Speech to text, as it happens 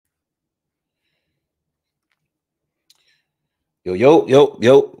Yo, yo, yo,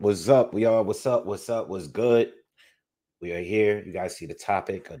 yo, what's up, y'all? What's up? What's up? What's good? We are here. You guys see the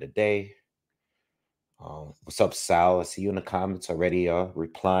topic of the day. What's up, Sal? I see you in the comments already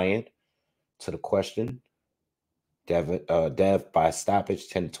replying to the question. Dev by stoppage,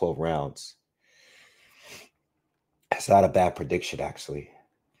 10 to 12 rounds. That's not a bad prediction, actually.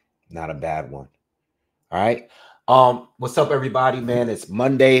 Not a bad one. All right. What's up, everybody, man? It's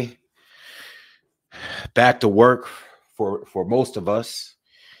Monday. Back to work for most of us.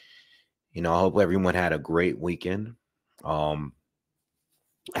 I hope everyone had a great weekend. I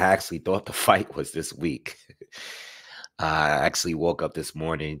actually thought the fight was this week. I actually woke up this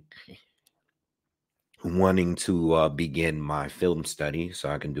morning wanting to begin my film study so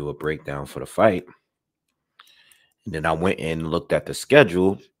I can do a breakdown for the fight. And then I went and looked at the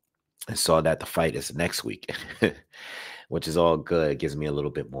schedule and saw that the fight is next week, which is all good. It gives me a little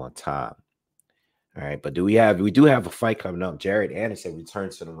bit more time. All right, but we do have a fight coming up. Jared Anderson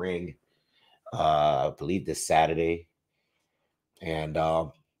returns to the ring, I believe this Saturday. And I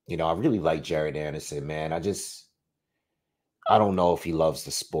really like Jared Anderson, man. I don't know if he loves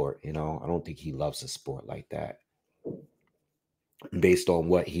the sport, I don't think he loves the sport like that. Based on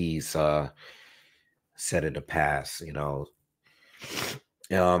what he's said in the past,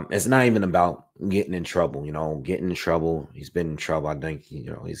 it's not even about getting in trouble, getting in trouble. He's been in trouble. I think,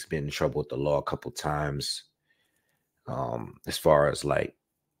 he's been in trouble with the law a couple times. As far as like,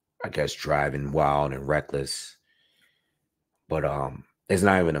 I guess driving wild and reckless. But it's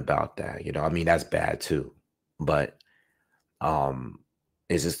not even about that, I mean, that's bad too. But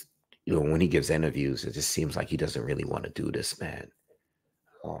it's just, when he gives interviews, it just seems like he doesn't really want to do this, man.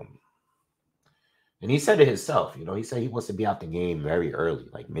 And he said it himself, he said he wants to be out the game very early,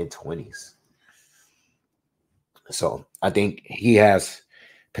 like mid-20s. So I think he has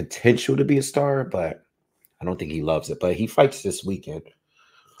potential to be a star, but I don't think he loves it. But he fights this weekend.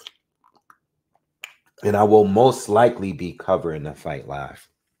 And I will most likely be covering the fight live.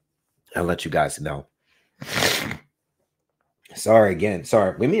 I'll let you guys know. Sorry again.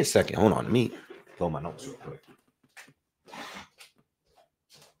 Sorry. Give me a second. Hold on. Let me blow my nose real quick.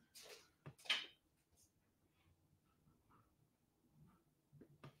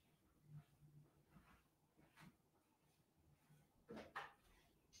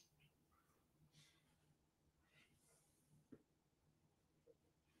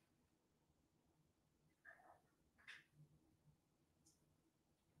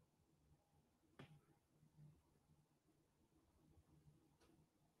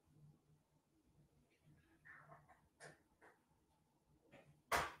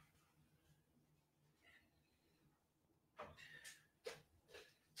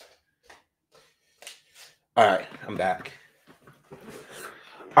 All right, I'm back.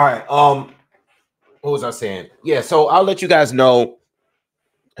 All right. What was I saying? Yeah, so I'll let you guys know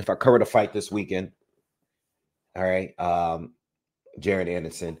if I cover the fight this weekend. All right. Jared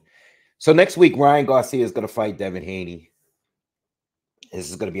Anderson. So next week, Ryan Garcia is going to fight Devin Haney. This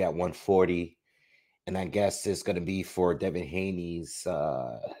is going to be at 140. And I guess it's going to be for Devin Haney's.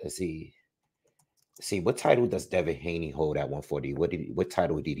 Let's see. What title does Devin Haney hold at 140? What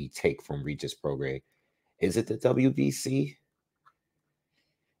title did he take from Regis Prograis? Is it the WBC?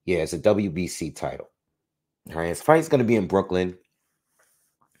 Yeah, it's a WBC title. All right, his fight's going to be in Brooklyn.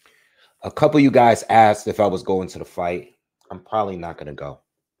 A couple of you guys asked if I was going to the fight. I'm probably not going to go.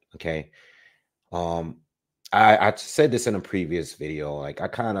 Okay. I said this in a previous video. Like, I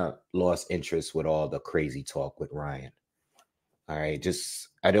kind of lost interest with all the crazy talk with Ryan. All right, just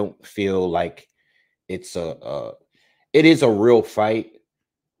I don't feel like it is a real fight,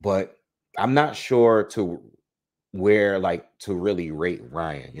 but I'm not sure to really rate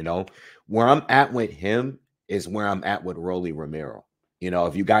Ryan. Where I'm at with him is where I'm at with Rolly Romero.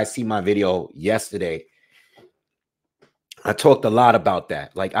 If you guys see my video yesterday, I talked a lot about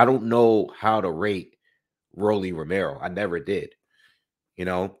that. Like, I don't know how to rate Rolly Romero. I never did.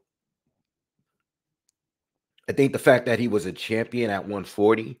 I think the fact that he was a champion at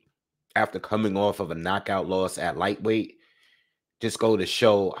 140 after coming off of a knockout loss at lightweight just go to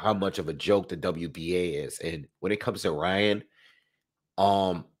show how much of a joke the WBA is. And when it comes to Ryan,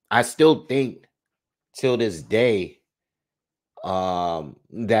 I still think till this day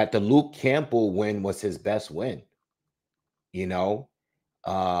that the Luke Campbell win was his best win.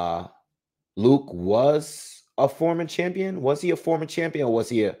 Uh Luke was a former champion. Was he a former champion, or was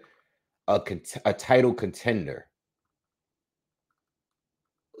he a title contender?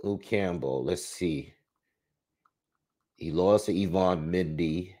 Luke Campbell, let's see. He lost to Yvonne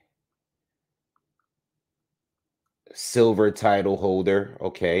Mindy. Silver title holder.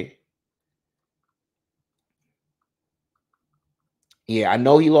 Okay. Yeah, I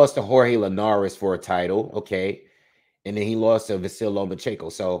know he lost to Jorge Linares for a title. Okay. And then he lost to Vasil Lomachenko.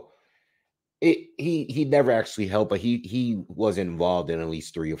 So he never actually helped, but he was involved in at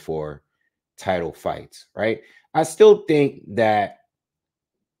least 3 or 4 title fights, right? I still think that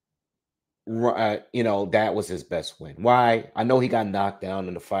that was his best win. Why? I know he got knocked down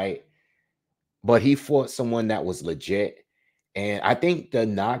in the fight, but he fought someone that was legit. And I think the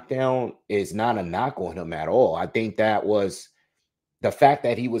knockdown is not a knock on him at all. I think that was the fact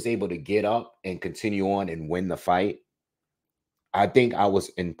that he was able to get up and continue on and win the fight. I think I was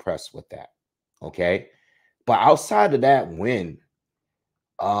impressed with that. Okay. But outside of that win,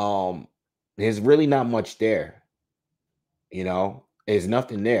 there's really not much there. There's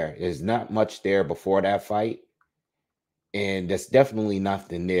nothing there. There's not much there before that fight. And there's definitely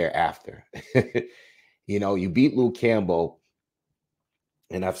nothing there after. You beat Luke Campbell.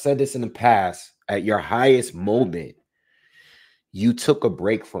 And I've said this in the past, at your highest moment, you took a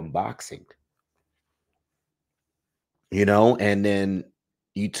break from boxing. And then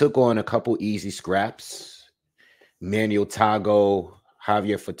you took on a couple easy scraps, Manuel Tago,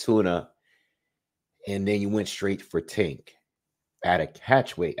 Javier Fortuna, and then you went straight for Tink at a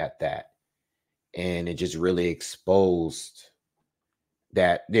catchweight at that. And it just really exposed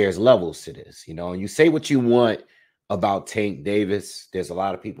that there's levels to this, and you say what you want about Tank Davis. There's a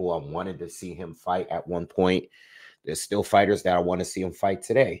lot of people I wanted to see him fight at one point. There's still fighters that I want to see him fight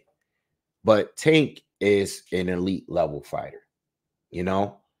today. But Tank is an elite level fighter,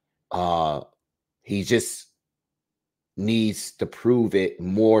 he just needs to prove it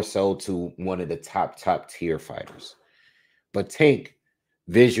more so to one of the top tier fighters. But Tank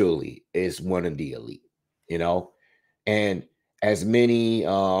visually is one of the elite, and as many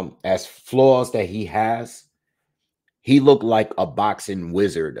as flaws that he has, he looked like a boxing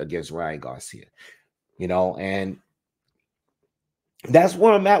wizard against Ryan Garcia, and that's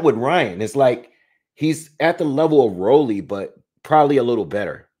where I'm at with Ryan. It's like he's at the level of Rolly, but probably a little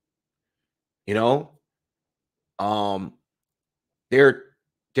better. They're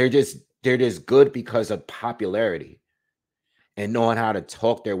just good because of popularity and knowing how to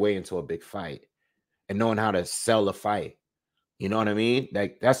talk their way into a big fight and knowing how to sell a fight. You know what I mean?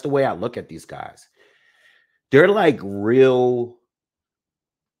 Like, that's the way I look at these guys. They're like real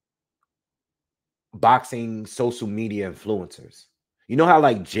boxing social media influencers. You know how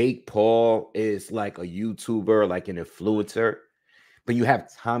like Jake Paul is like a YouTuber, like an influencer, but you have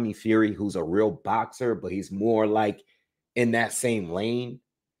Tommy Fury, who's a real boxer, but he's more like in that same lane.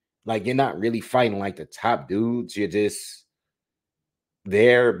 Like, you're not really fighting like the top dudes. You're just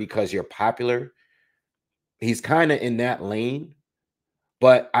there because you're popular. He's kind of in that lane,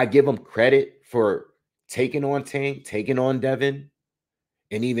 but I give him credit for taking on Tank, taking on Devin,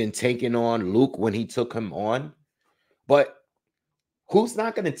 and even taking on Luke when he took him on. But who's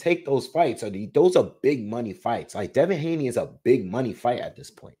not going to take those fights? Those are big money fights. Like, Devin Haney is a big money fight at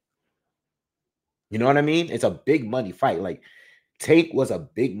this point. You know what I mean? It's a big money fight. Like, Tank was a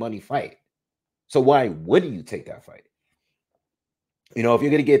big money fight. So why wouldn't you take that fight? If you're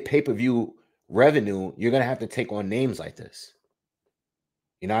going to get pay-per-view revenue, you're going to have to take on names like this.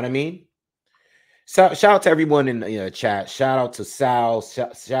 You know what I mean? So, shout out to everyone in the chat. Shout out to Sal.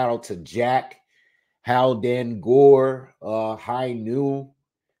 Shout out to Jack, Halden, Gore, High New,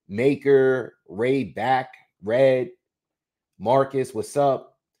 Maker, Ray Back, Red, Marcus. What's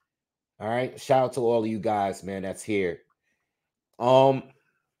up? All right. Shout out to all of you guys, man. That's here. So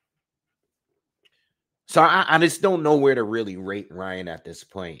I just don't know where to really rate Ryan at this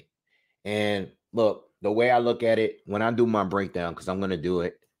point. And look, the way I look at it, when I do my breakdown, because I'm going to do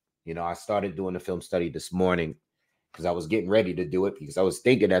it, I started doing the film study this morning because I was getting ready to do it because I was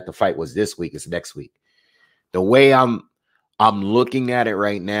thinking that the fight was this week. It's next week. The way I'm looking at it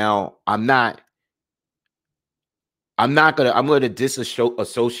right now, I'm going to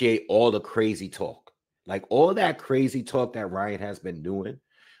disassociate all the crazy talk. Like, all that crazy talk that Ryan has been doing,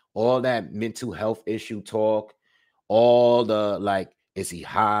 all that mental health issue talk, all the, like, is he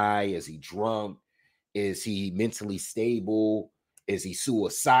high? Is he drunk? Is he mentally stable? Is he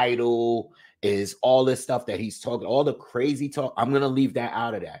suicidal? Is all this stuff that he's talking, all the crazy talk, I'm going to leave that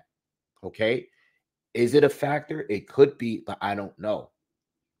out of that. Okay. Is it a factor? It could be, but I don't know,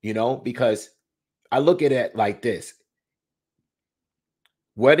 because I look at it like this.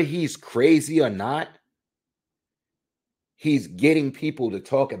 Whether he's crazy or not, he's getting people to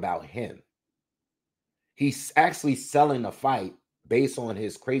talk about him. He's actually selling the fight based on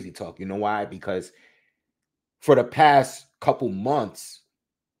his crazy talk. You know why? Because for the past couple months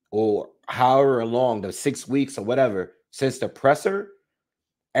or however long, the 6 weeks or whatever, since the presser,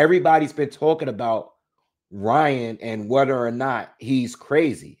 everybody's been talking about Ryan and whether or not he's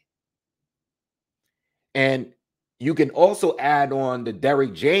crazy. And you can also add on the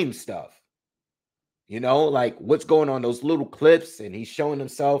Derrick James stuff. You know, like what's going on, those little clips, and he's showing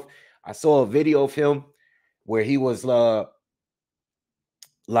himself. I saw a video of him where he was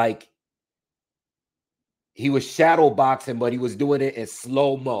like he was shadow boxing, but he was doing it in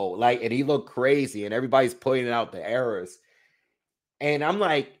slow-mo, like, and he looked crazy, and everybody's pointing out the errors. And I'm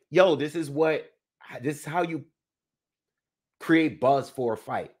like, yo, this is how you create buzz for a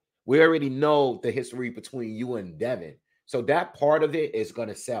fight. We already know the history between you and Devin. So that part of it is going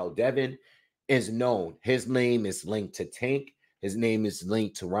to sell. Devin is known. His name is linked to Tank. His name is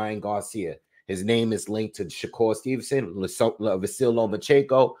linked to Ryan Garcia. His name is linked to Shakur Stevenson, Vasil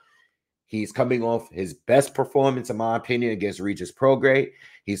Lomachenko. He's coming off his best performance, in my opinion, against Regis Prograis.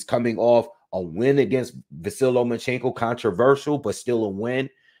 He's coming off a win against Vasil Lomachenko, controversial, but still a win.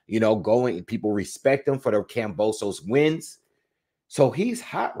 You know, people respect him for the Kambosos wins. So he's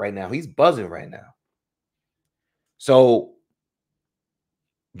hot right now. He's buzzing right now. So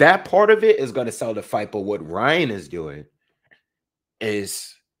that part of it is going to sell the fight. But what Ryan is doing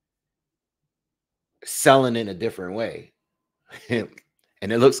is selling in a different way.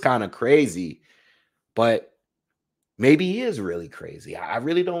 And it looks kind of crazy, but maybe he is really crazy. I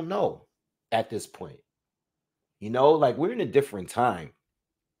really don't know at this point. You know, like we're in a different time.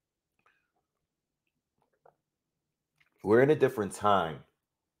 We're in a different time.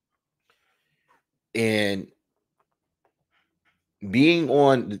 And being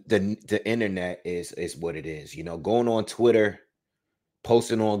on the internet is what it is. You know, going on Twitter,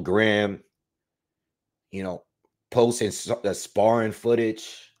 posting on Gram, you know, posting the sparring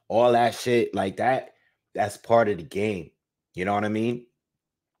footage, all that shit like that. That's part of the game. You know what I mean?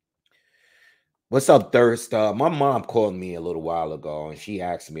 What's up, Thirst? My mom called me a little while ago and she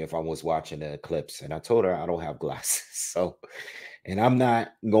asked me if I was watching the eclipse, and I told her I don't have glasses. So, and I'm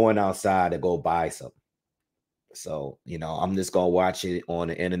not going outside to go buy something. So, you know, I'm just gonna watch it on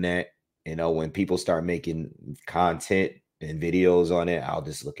the internet. You know, when people start making content and videos on it, I'll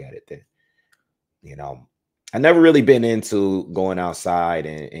just look at it then. You know, I never really been into going outside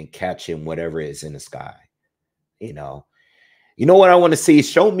and catching whatever is in the sky. You know what I want to see?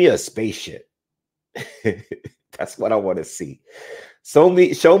 Show me a spaceship. That's what I want to see. Show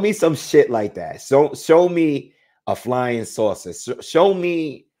me some shit like that. Show me a flying saucer. Show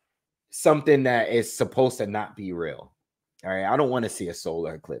me something that is supposed to not be real. All right. I don't want to see a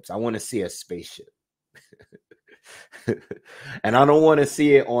solar eclipse. I want to see a spaceship. And I don't want to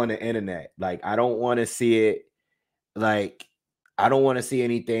see it on the internet. Like, I don't want to see it. Like, I don't want to see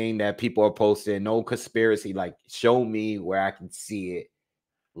anything that people are posting. No conspiracy. Like, show me where I can see it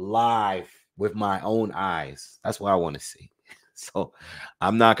live with my own eyes. That's what I want to see. So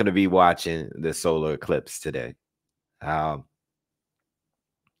I'm not going to be watching the solar eclipse today. But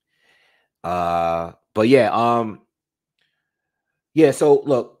yeah, so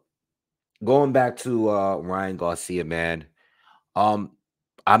look, going back to Ryan Garcia, man. I'm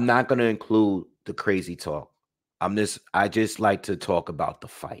not going to include the crazy talk. I just like to talk about the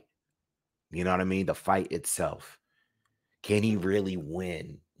fight. You know what I mean? The fight itself. Can he really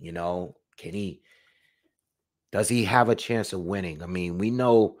win? You know, does he have a chance of winning? I mean, we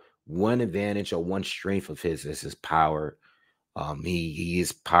know one advantage or one strength of his is his power. He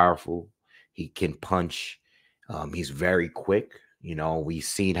is powerful. He can punch. He's very quick. You know, we've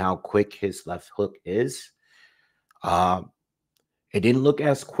seen how quick his left hook is. It didn't look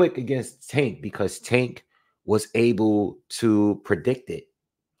as quick against Tank because Tank was able to predict it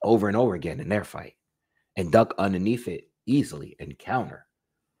over and over again in their fight and duck underneath it easily and counter.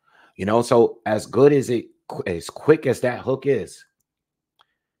 You know, so as good as as quick as that hook is,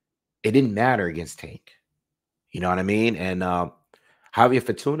 it didn't matter against Tank. You know what I mean? And Javier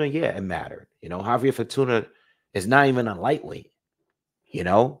Fortuna, yeah, it mattered. You know, Javier Fortuna is not even a lightweight. You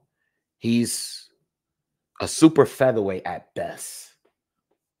know, he's a super featherweight at best.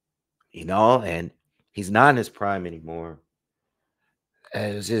 You know, and he's not in his prime anymore.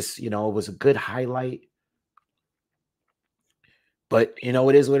 It was just, you know, it was a good highlight. But, you know,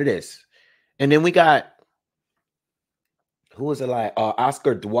 it is what it is. And then we got, who was it like?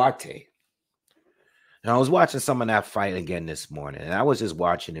 Oscar Duarte. And I was watching some of that fight again this morning, and I was just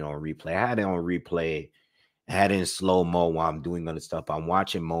watching it on replay. I had it on replay. I had it in slow-mo while I'm doing other stuff. I'm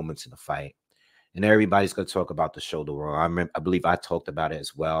watching moments in the fight. And everybody's going to talk about the shoulder roll. I believe I talked about it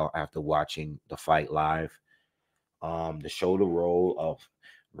as well after watching the fight live. The shoulder roll of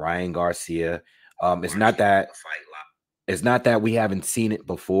Ryan Garcia. It's not that we haven't seen it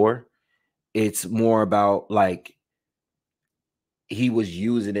before. It's more about like he was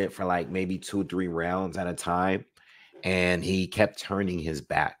using it for like maybe 2 or 3 rounds at a time, and he kept turning his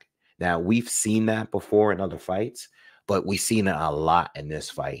back. Now, we've seen that before in other fights, but we've seen it a lot in this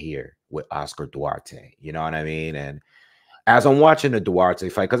fight here with Oscar Duarte. You know what I mean? And as I'm watching the Duarte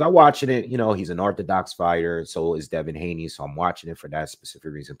fight, because I'm watching it, he's an orthodox fighter, and so is Devin Haney. So I'm watching it for that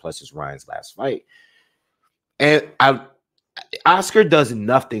specific reason. Plus, it's Ryan's last fight. And Oscar does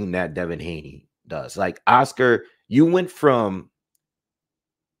nothing that Devin Haney does. Like, Oscar, you went from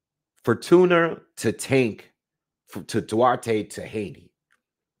Fortuna to Tank to Duarte to Haney.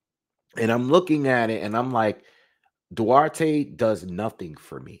 And I'm looking at it and I'm like, Duarte does nothing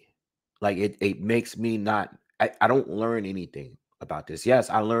for me. Like, it makes me not, I don't learn anything about this. Yes,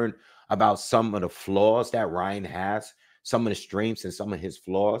 I learned about some of the flaws that Ryan has, some of the strengths and some of his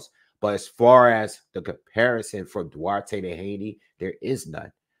flaws. But as far as the comparison from Duarte to Haney, there is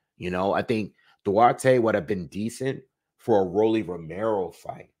none. I think Duarte would have been decent for a Rolly Romero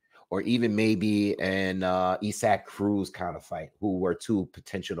fight, or even maybe an Isaac Cruz kind of fight, who were 2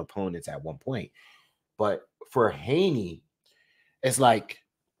 potential opponents at one point. But for Haney, it's like,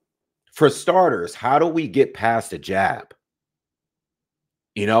 for starters, how do we get past the jab?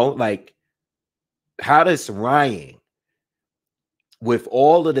 Like, how does Ryan, with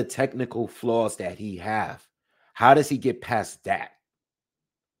all of the technical flaws that he have, how does he get past that?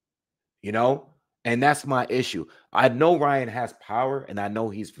 And that's my issue. I know Ryan has power, and I know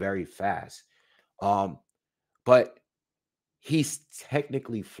he's very fast. But he's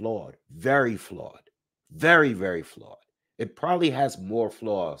technically flawed, very flawed, very, very flawed. It probably has more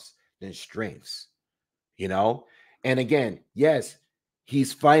flaws than strengths, And again, yes,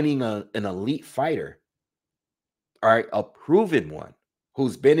 he's fighting an elite fighter, all right, a proven one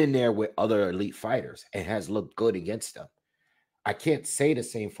who's been in there with other elite fighters and has looked good against them. I can't say the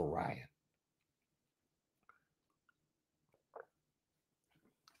same for Ryan.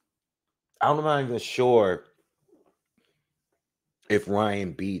 I'm not even sure if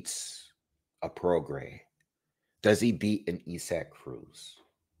Ryan beats a Prograis. Does he beat an Isaac Cruz?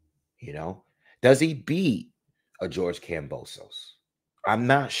 Does he beat a George Kambosos? I'm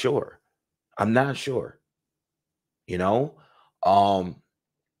not sure. I'm not sure. He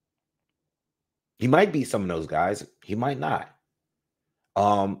might beat some of those guys. He might not.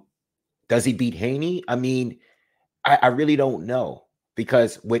 Does he beat Haney? I mean, I really don't know,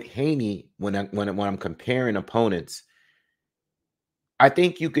 because with Haney, when I'm comparing opponents, I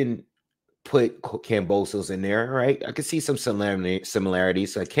think you can put Kambosos in there, right? I can see some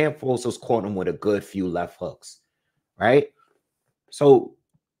similarities. So Kambosos caught him with a good few left hooks, right? So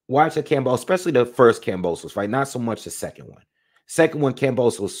watch the Kambosos, especially the first Kambosos fight, not so much the second one. Second one,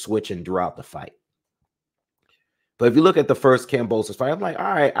 Kambosos switching throughout the fight. But if you look at the first Kambosos fight, I'm like, all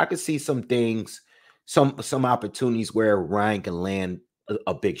right, I can see some things, some opportunities where Ryan can land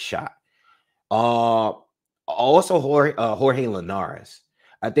a big shot. Also Jorge Linares.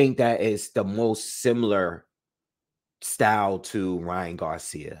 I think that is the most similar style to Ryan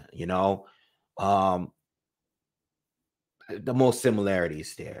Garcia, the most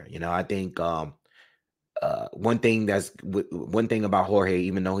similarities there. I think one thing about Jorge,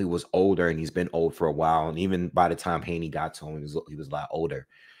 even though he was older and he's been old for a while, and even by the time Haney got to him, he was a lot older.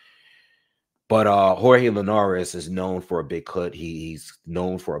 But Jorge Linares is known for a big cut. He's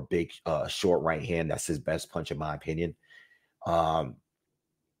known for a big short right hand. That's his best punch, in my opinion.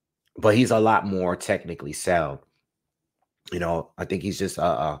 But he's a lot more technically sound. I think he's just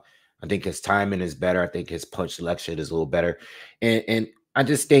I think his timing is better. I think his punch selection is a little better. And I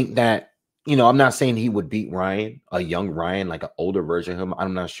just think that, I'm not saying he would beat Ryan, a young Ryan, like an older version of him.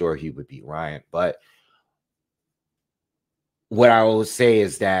 I'm not sure he would beat Ryan. But what I will say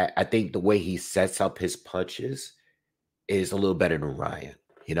is that I think the way he sets up his punches is a little better than Ryan.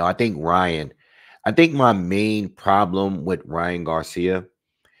 I think my main problem with Ryan Garcia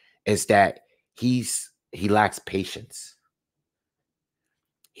is that he lacks patience.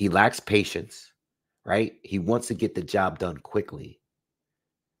 He lacks patience, right? He wants to get the job done quickly.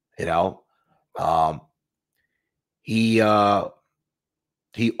 He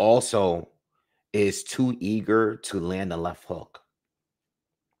also is too eager to land a left hook.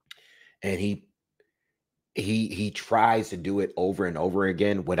 And he tries to do it over and over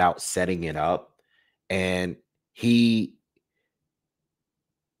again without setting it up. And it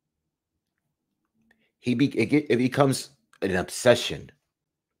becomes an obsession.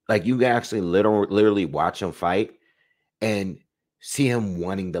 Like, you can actually literally watch him fight and see him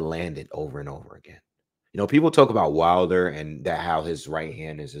wanting to land it over and over again. People talk about Wilder and that how his right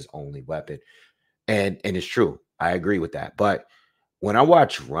hand is his only weapon. And it's true. I agree with that. But when I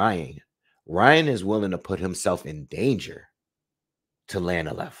watch Ryan is willing to put himself in danger to land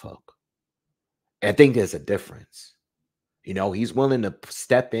a left hook. I think there's a difference. You know, he's willing to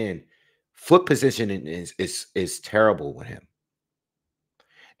step in. Foot positioning is terrible with him.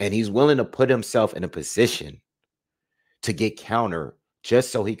 And he's willing to put himself in a position to get counter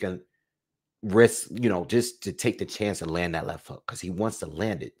just so he can risk, you know, just to take the chance and land that left hook because he wants to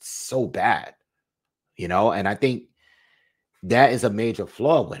land it so bad, you know. And I think that is a major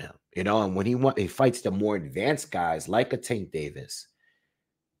flaw with him, you know. And when he fights the more advanced guys like a Tank Davis,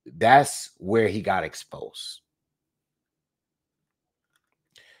 that's where he got exposed.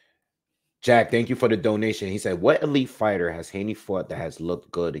 Jack, thank you for the donation. He said, what elite fighter has Haney fought that has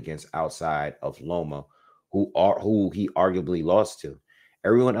looked good against outside of Loma, who he arguably lost to?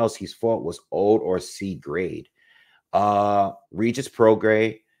 Everyone else he's fought was old or C grade. Regis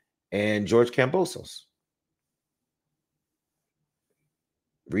Prograis and George Kambosos.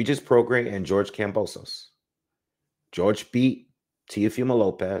 Regis Prograis and George Kambosos. George beat Teofimo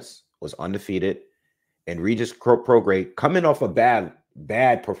Lopez, was undefeated, and Regis Prograis coming off a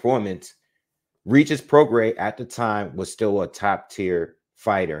bad performance. Regis Prograis at the time was still a top tier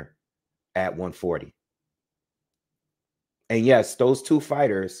fighter at 140. And yes, those two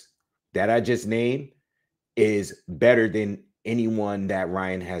fighters that I just named is better than anyone that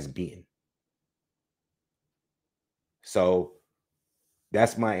Ryan has beaten. So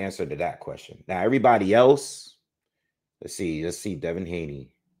that's my answer to that question. Now, everybody else, let's see, Devin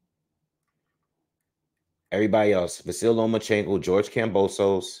Haney. Everybody else, Vasil Lomachenko, George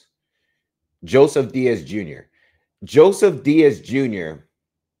Kambosos, Joseph Diaz Jr. Joseph Diaz Jr.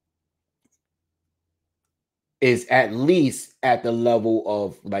 is at least at the level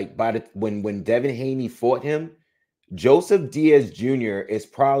of like when Devin Haney fought him, Joseph Diaz Jr. is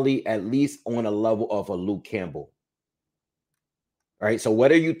probably at least on a level of a Luke Campbell. All right. So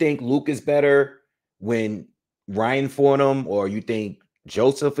whether you think Luke is better when Ryan fought him, or you think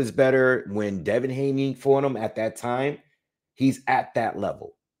Joseph is better when Devin Haney fought him at that time, he's at that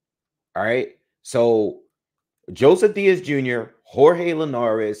level. All right. So Joseph Diaz Jr., Jorge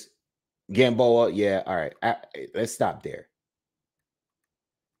Linares, Gamboa. Yeah. All right. Let's stop there.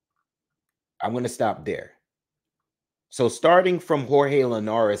 I'm going to stop there. So starting from Jorge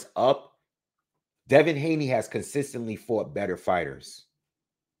Linares up, Devin Haney has consistently fought better fighters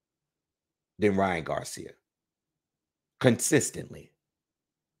than Ryan Garcia. Consistently.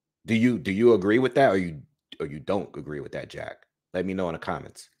 Do you agree with that, or you don't agree with that, Jack? Let me know in the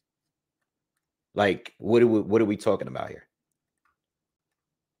comments. Like, what are we talking about here?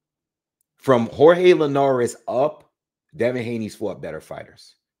 From Jorge Linares up, Devin Haney's fought better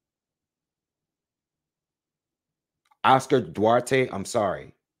fighters. Oscar Duarte, I'm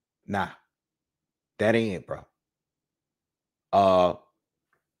sorry. Nah. That ain't it, bro.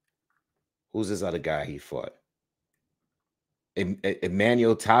 Who's this other guy he fought?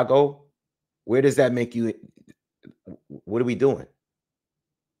 Emmanuel Tago? Where does that make you? What are we doing?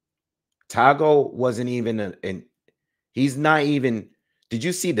 Tago wasn't even he's not even. Did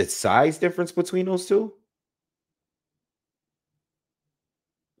you see the size difference between those two?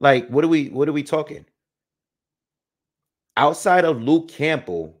 Like, what are we talking? Outside of Luke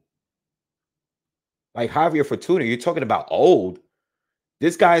Campbell, like Javier Fortuna, you're talking about old.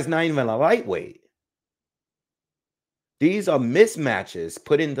 This guy's not even a lightweight. These are mismatches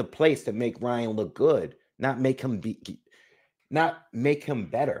put into place to make Ryan look good, not make him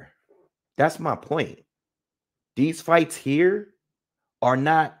better. That's my point. These fights here are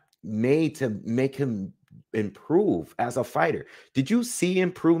not made to make him improve as a fighter. Did you see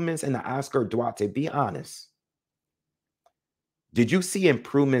improvements in the Oscar Duarte? Be honest. Did you see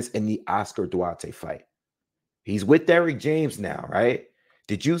improvements in the Oscar Duarte fight? He's with Derrick James now, right?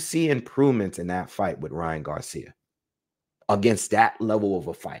 Did you see improvements in that fight with Ryan Garcia against that level of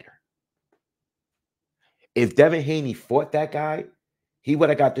a fighter? If Devin Haney fought that guy, he would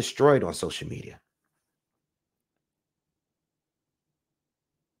have got destroyed on social media.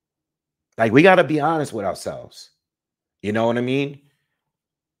 Like, we got to be honest with ourselves. You know what I mean?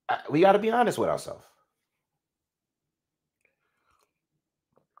 We got to be honest with ourselves.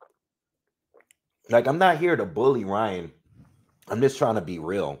 Like, I'm not here to bully Ryan. I'm just trying to be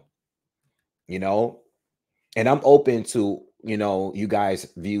real, you know? And I'm open to, you know, you guys'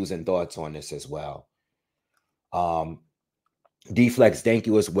 views and thoughts on this as well. D-Flex, thank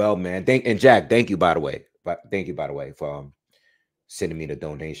you as well, man. And Jack, thank you, by the way. Thank you, by the way, for sending me the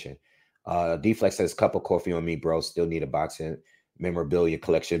donation. D-Flex says, cup of coffee on me, bro. Still need a boxing memorabilia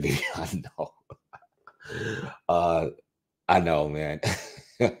collection video. I know. I know, man.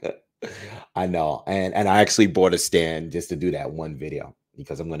 I know. And I actually bought a stand just to do that one video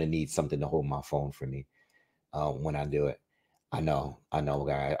because I'm going to need something to hold my phone for me when I do it. I know,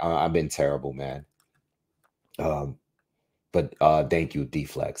 guy. I've been terrible, man. But thank you,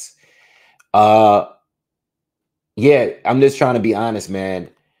 Deflex. Uh, yeah, I'm just trying to be honest, man.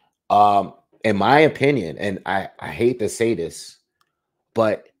 Um, in my opinion, and I hate to say this,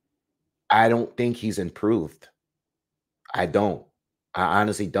 but I don't think he's improved. I don't. I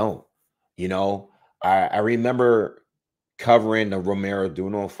honestly don't. You know, I remember covering the Romero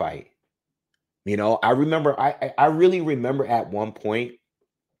Duno fight. You know, I remember I really remember at one point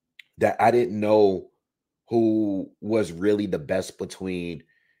that I didn't know who was really the best between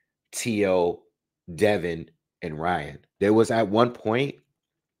Tio, Devin, and Ryan. There was at one point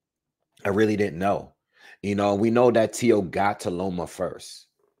I really didn't know. You know, we know that Tio got to Loma first.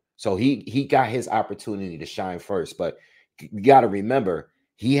 So he got his opportunity to shine first. But you got to remember,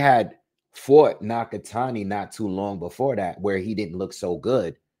 he had fought Nakatani not too long before that, where he didn't look so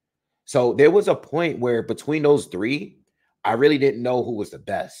good. So there was a point where between those three, I really didn't know who was the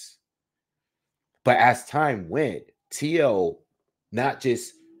best. But as time went, Tio not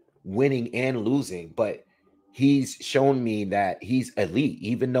just winning and losing, but he's shown me that he's elite,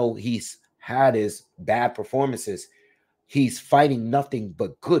 even though he's had his bad performances. He's fighting nothing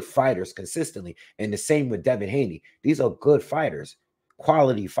but good fighters consistently. And the same with Devin Haney. These are good fighters,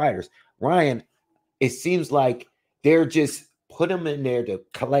 quality fighters. Ryan, it seems like they're just put him in there to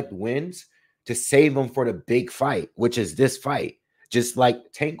collect wins to save him for the big fight, which is this fight, just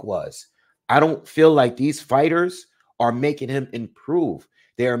like Tank was. I don't feel like these fighters are making him improve.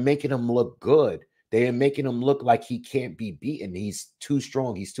 They are making him look good. They are making him look like he can't be beaten. He's too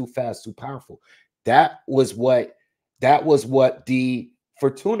strong. He's too fast, too powerful. That was what the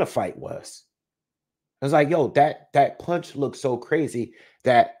Fortuna fight was. I was like, yo, that punch looked so crazy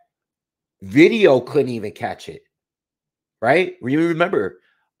that video couldn't even catch it, right? You remember,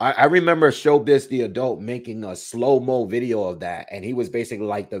 I remember Showbiz the Adult making a slow-mo video of that, and he was basically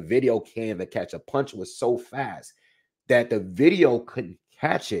like, the video can't even catch a punch. Was so fast that the video couldn't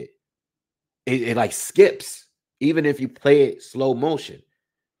catch it. It like skips, even if you play it slow motion.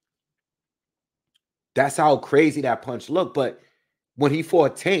 That's how crazy that punch looked. But when he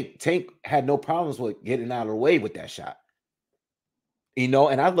fought Tank, Tank had no problems with getting out of the way with that shot. You know,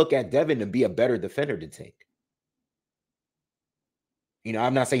 and I look at Devin to be a better defender than Tank. You know,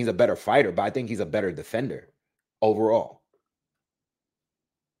 I'm not saying he's a better fighter, but I think he's a better defender overall.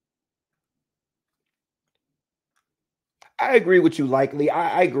 I agree with you, likely.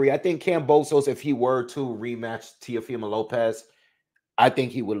 I agree. I think Kambosos, if he were to rematch Teofimo Lopez, I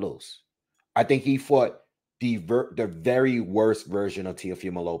think he would lose. I think he fought the very worst version of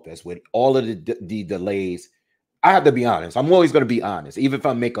Teofimo Lopez with all of the delays. I have to be honest. I'm always going to be honest. Even if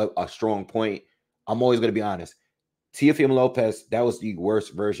I make a strong point, I'm always going to be honest. Teofimo Lopez, that was the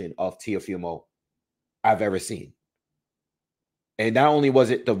worst version of Teofimo I've ever seen. And not only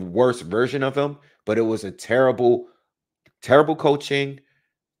was it the worst version of him, but it was a terrible coaching,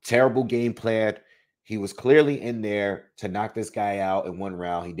 terrible game plan. He was clearly in there to knock this guy out in one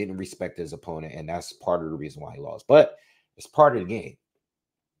round. He didn't respect his opponent, and that's part of the reason why he lost. But it's part of the game.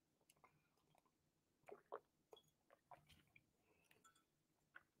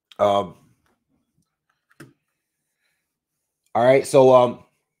 All right, so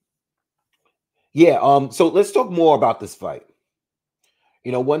so let's talk more about this fight.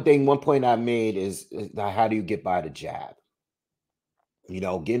 You know, one point I made is how do you get by the jab? You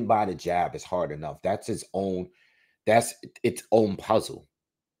know, getting by the jab is hard enough. That's its own puzzle.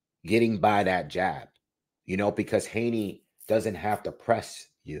 Getting by that jab, you know, because Haney doesn't have to press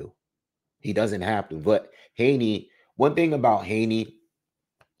you. He doesn't have to. But Haney, one thing about Haney,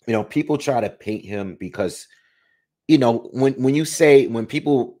 you know, people try to paint him because, you know, when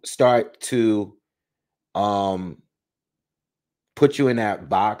people start to put you in that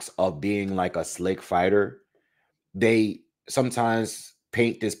box of being like a slick fighter, they sometimes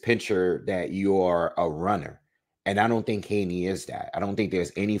paint this picture that you're a runner. And I don't think Haney is that. I don't think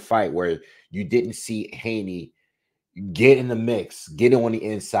there's any fight where you didn't see Haney get in the mix, get on the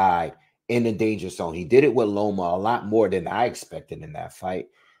inside in the danger zone. He did it with Loma a lot more than I expected in that fight.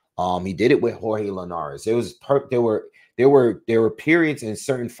 He did it with Jorge Linares. There were periods in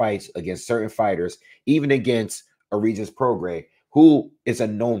certain fights against certain fighters, even against a Regis Prograis, who is a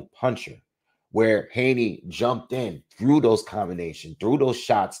known puncher, where Haney jumped in, threw those combinations, threw those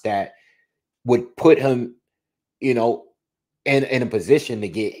shots that would put him, you know, in a position to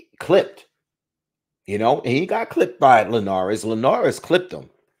get clipped. You know, and he got clipped by Linares. Linares clipped him,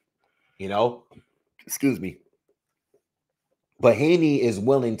 you know. Excuse me. But Haney is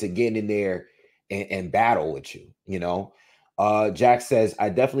willing to get in there and battle with you, you know. Jack says, I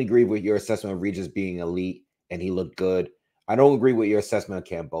definitely agree with your assessment of Regis being elite, and he looked good. I don't agree with your assessment of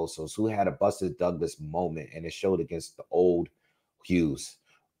Kambosos, who had a Buster Douglas moment, and it showed against the old Hughes.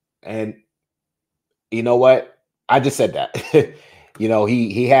 And you know what? I just said that.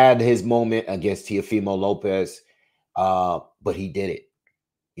 He had his moment against Teofimo Lopez, but he did it.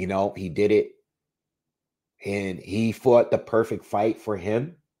 He did it, and he fought the perfect fight for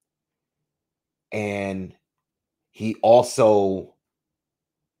him. And he also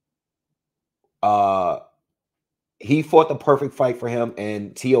he fought the perfect fight for him,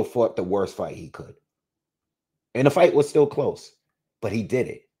 and Teo fought the worst fight he could. And the fight was still close, but he did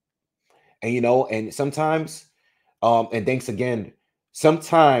it. And and sometimes, and thanks again,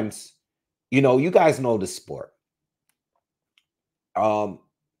 sometimes, you guys know the sport.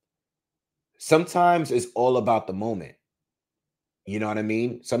 Sometimes it's all about the moment. You know what I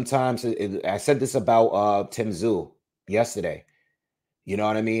mean? Sometimes I said this about Tim Tszyu yesterday. You know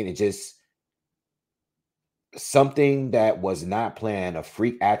what I mean? It just something that was not planned, a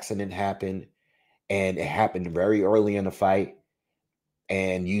freak accident happened, and it happened very early in the fight,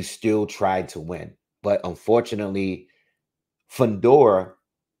 and you still tried to win. But unfortunately, Fundora,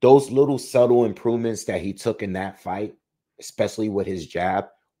 those little subtle improvements that he took in that fight, especially with his jab,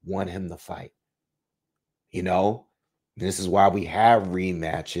 won him the fight. This is why we have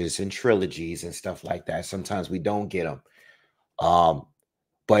rematches and trilogies and stuff like that. Sometimes we don't get them.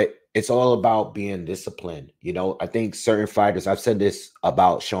 But it's all about being disciplined. I think certain fighters, I've said this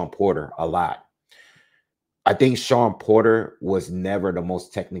about Sean Porter a lot. I think Sean Porter was never the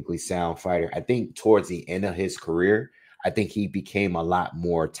most technically sound fighter. I think towards the end of his career, I think he became a lot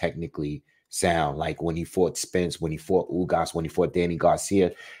more technically sound. Like when he fought Spence, when he fought Ugas, when he fought Danny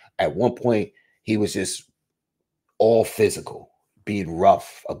Garcia. At one point, he was just all physical, being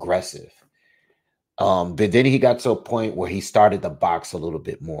rough, aggressive. But then he got to a point where he started to box a little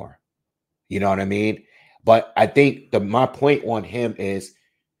bit more. You know what I mean? But I think my point on him is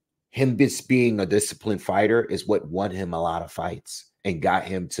him just being a disciplined fighter is what won him a lot of fights and got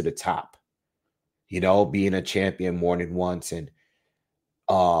him to the top. Being a champion more than once, and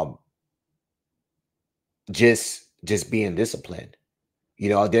just being disciplined.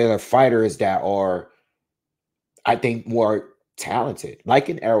 There are fighters that are, I think, more talented, like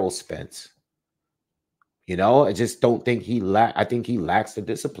an Errol Spence. I just don't think I think he lacks the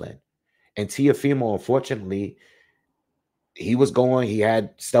discipline. And Teofimo, unfortunately, he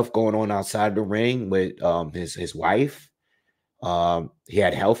had stuff going on outside the ring with his wife. He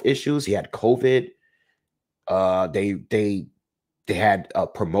had health issues. He had COVID. They had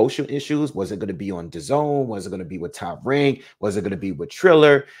promotion issues. Was it going to be on DAZN? Was it going to be with Top Ring? Was it going to be with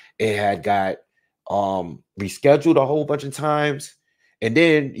Triller? It had got rescheduled a whole bunch of times. And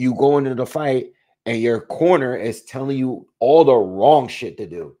then you go into the fight and your corner is telling you all the wrong shit to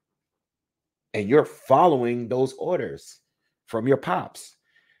do. And you're following those orders from your pops.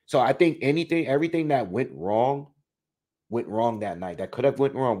 So I think everything that went wrong that night. That could have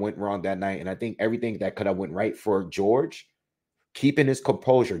went wrong that night. And I think everything that could have went right for George, keeping his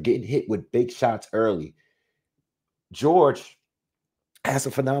composure, getting hit with big shots early. George has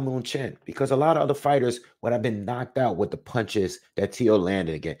a phenomenal chin, because a lot of other fighters would have been knocked out with the punches that Teo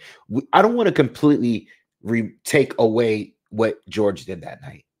landed again. I don't want to completely take away what George did that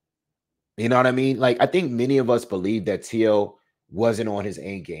night. You know what I mean? Like, I think many of us believe that Teo wasn't on his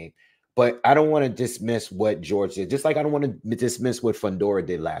A game, but I don't want to dismiss what George did. Just like I don't want to dismiss what Fundora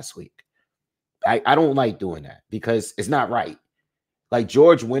did last week. I don't like doing that because it's not right. Like,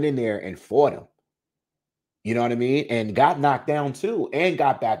 George went in there and fought him. You know what I mean? And got knocked down too, and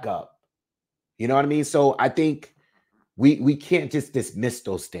got back up. You know what I mean? So I think we can't just dismiss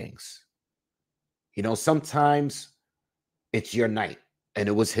those things. Sometimes it's your night, and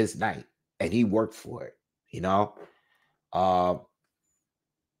it was his night, and he worked for it.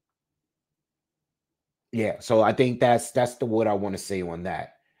 Yeah. So I think that's what I want to say on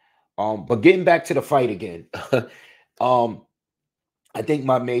that. But getting back to the fight again, I think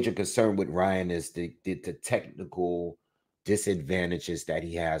my major concern with Ryan is the technical disadvantages that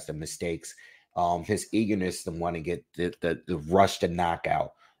he has, the mistakes, his eagerness to want to get the rush to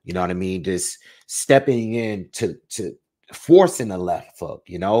knockout. You know what I mean? Just stepping in to forcing the left hook.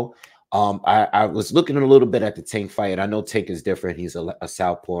 I was looking a little bit at the Tank fight, and I know Tank is different. He's a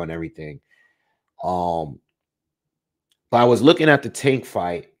southpaw and everything. But I was looking at the Tank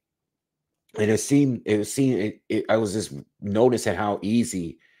fight, and I was just noticing how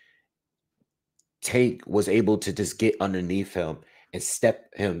easy Tank was able to just get underneath him and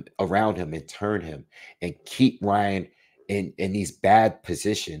step him around him and turn him and keep Ryan in these bad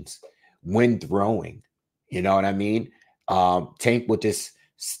positions when throwing. You know what I mean? Tank would just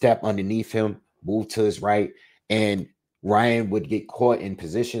step underneath him, move to his right, and Ryan would get caught in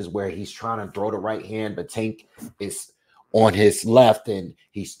positions where he's trying to throw the right hand, but Tank is on his left and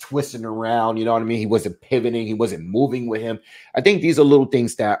he's twisting around. You know what I mean? He wasn't pivoting, he wasn't moving with him. I think these are little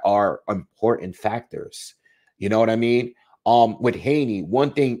things that are important factors. You know what I mean? With Haney,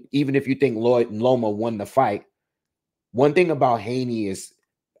 one thing, even if you think Lloyd and Loma won the fight, one thing about Haney is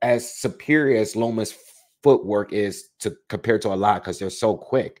as superior as Loma's footwork is to compared to a lot because they're so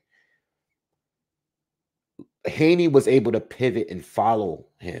quick. Haney was able to pivot and follow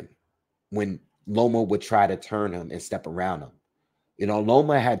him when Loma would try to turn him and step around him. You know,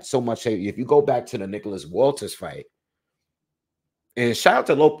 Loma had so much. If you go back to the Nicholas Walters fight, and shout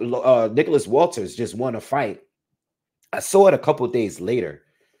out to Nicholas Walters, just won a fight. I saw it a couple of days later.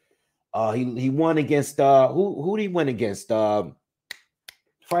 He won against who did he win against? Fighter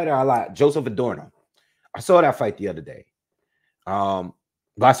I like, Joseph Adorno. I saw that fight the other day. But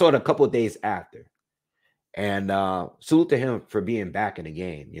I saw it a couple of days after. And salute to him for being back in the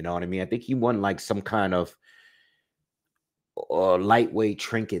game. You know what I mean? I think he won like some kind of lightweight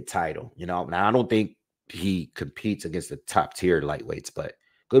trinket title. You know, now I don't think he competes against the top tier lightweights, but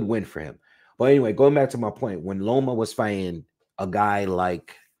good win for him. But anyway, going back to my point, when Loma was fighting a guy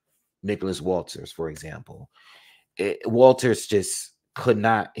like Nicholas Walters, for example, Walters just could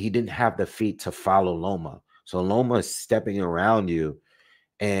not, he didn't have the feet to follow Loma. So Loma is stepping around you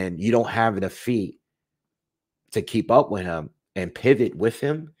and you don't have the feet to keep up with him and pivot with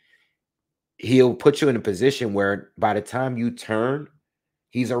him. He'll put you in a position where by the time you turn,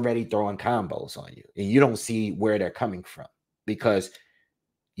 he's already throwing combos on you and you don't see where they're coming from because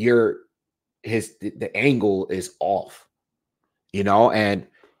the angle is off, you know. And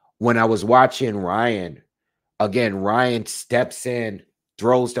when I was watching Ryan, again, Ryan steps in,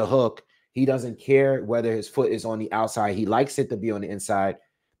 throws the hook. He doesn't care whether his foot is on the outside. He likes it to be on the inside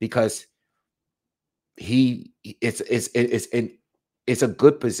because it's a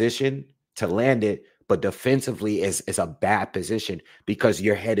good position to land it, but defensively is a bad position because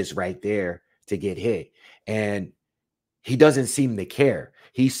your head is right there to get hit. And he doesn't seem to care.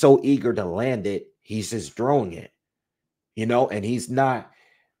 He's so eager to land it, he's just throwing it, you know, and he's not.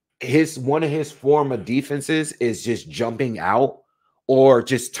 One of his form of defenses is just jumping out or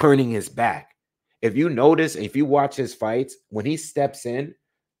just turning his back. If you notice, if you watch his fights, when he steps in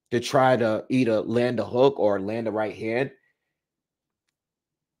to try to either land a hook or land the right hand,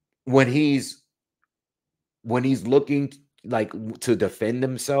 when he's looking like to defend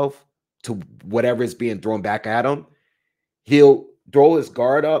himself to whatever is being thrown back at him, he'll throw his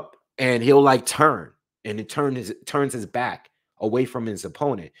guard up and he'll like turn and it turns his back away from his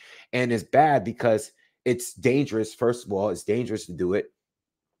opponent. And it's bad because it's dangerous. First of all, it's dangerous to do it.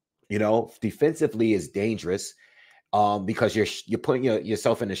 You know, defensively is dangerous because you're putting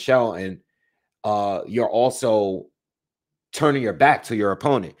yourself in a shell and you're also turning your back to your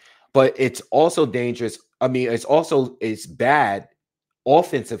opponent. But it's also dangerous. I mean, it's bad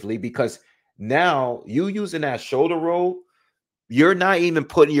offensively because now you using that shoulder roll, you're not even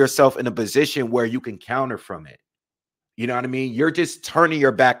putting yourself in a position where you can counter from it. You know what I mean? You're just turning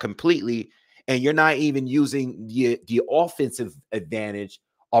your back completely and you're not even using the offensive advantage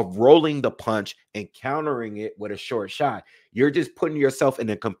of rolling the punch and countering it with a short shot. You're just putting yourself in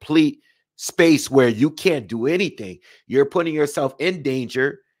a complete space where you can't do anything. You're putting yourself in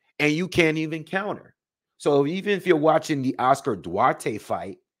danger and you can't even counter. So even if you're watching the Oscar Duarte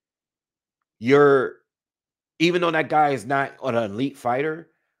fight, even though that guy is not an elite fighter,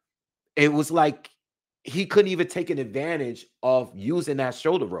 it was like he couldn't even take an advantage of using that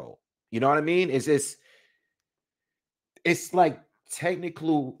shoulder roll. You know what I mean? It's like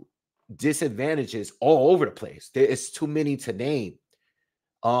technical disadvantages all over the place. There is too many to name.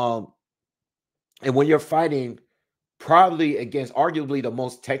 And when you're fighting probably against arguably the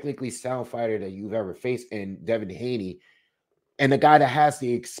most technically sound fighter that you've ever faced in Devin Haney, and the guy that has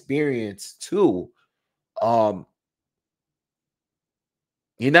the experience too, you're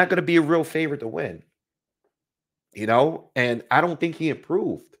not going to be a real favorite to win. You know, and I don't think he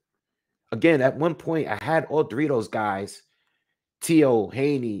improved. Again, at one point, I had all three of those guys, Tio,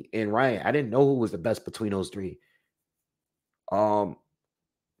 Haney, and Ryan. I didn't know who was the best between those three. But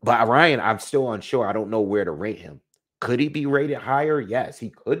Ryan, I'm still unsure. I don't know where to rate him. Could he be rated higher? Yes, he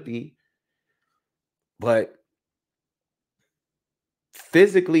could be. But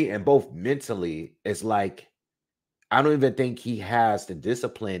physically and both mentally, it's like I don't even think he has the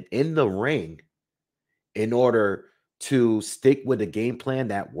discipline in the ring in order to stick with a game plan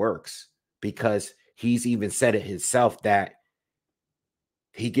that works, because he's even said it himself that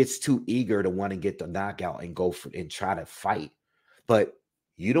he gets too eager to want to get the knockout and go for and try to fight. But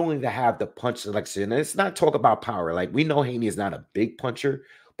You don't even have the punch selection. And it's not talk about power. Like, we know Haney is not a big puncher,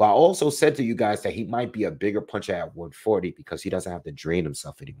 but I also said to you guys that he might be a bigger puncher at 140 because he doesn't have to drain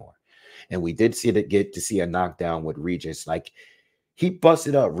himself anymore. And we did get to see a knockdown with Regis. Like, he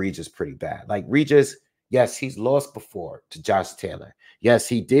busted up Regis pretty bad. Like, Regis, yes, he's lost before to Josh Taylor. Yes,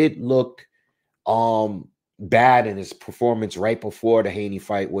 he did look bad in his performance right before the Haney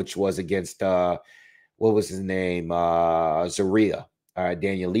fight, which was against what was his name? Zaria.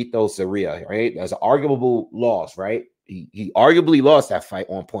 Danielito Zaria, right? That's an arguable loss, right? He arguably lost that fight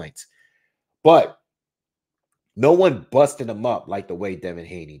on points. But no one busted him up like the way Devin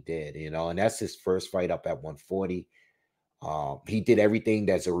Haney did, you know, and that's his first fight up at 140. He did everything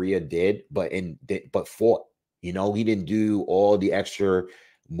that Zaria did, but fought. You know, he didn't do all the extra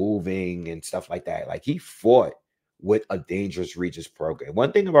moving and stuff like that. Like, he fought with a dangerous Regis Prograis.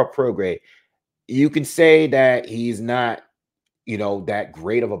 One thing about Prograis, you can say that he's not, you know, that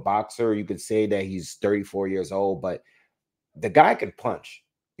great of a boxer. You could say that he's 34 years old, but the guy can punch.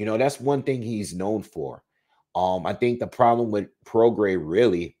 You know, that's one thing he's known for. I think the problem with Prograis,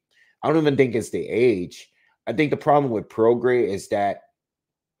 really, I don't even think it's the age. I think the problem with Prograis is that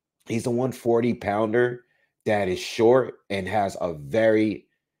he's a 140 pounder that is short and has a very,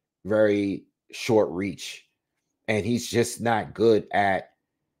 very short reach. And he's just not good at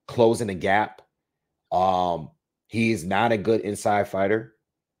closing the gap. He's not a good inside fighter.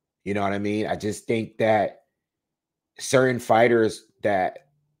 You know what I mean? I just think that certain fighters that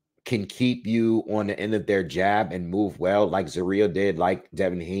can keep you on the end of their jab and move well, like Zaria did, like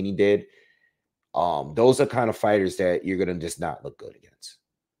Devin Haney did, those are kind of fighters that you're going to just not look good against.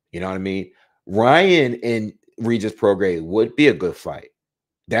 You know what I mean? Ryan and Regis Prograis would be a good fight.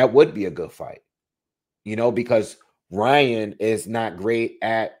 That would be a good fight. You know, because Ryan is not great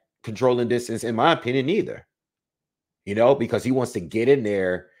at controlling distance, in my opinion, either. You know, because he wants to get in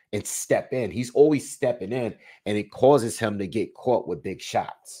there and step in. He's always stepping in, and it causes him to get caught with big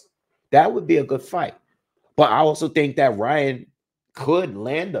shots. That would be a good fight. But I also think that Ryan could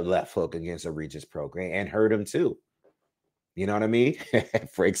land a left hook against a Regis Prograis and hurt him too. You know what I mean?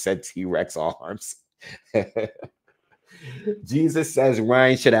 Frank said T-Rex arms. Jesus says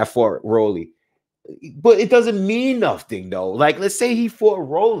Ryan should have fought Rolly. But it doesn't mean nothing, though. Like, let's say he fought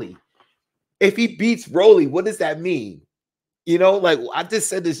Rolly. If he beats Rolly, what does that mean? You know, like, I just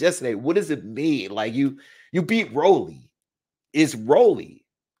said this yesterday. What does it mean? Like, you beat Rolly. It's Rolly.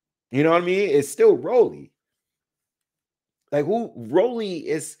 You know what I mean? It's still Rolly. Like, who Rolly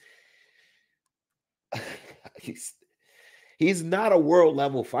is? He's not a world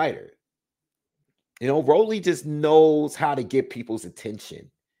level fighter. You know, Rolly just knows how to get people's attention.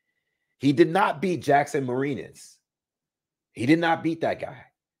 He did not beat Jackson Marinas. He did not beat that guy.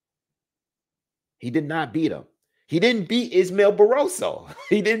 He did not beat him. He didn't beat Ismael Barroso.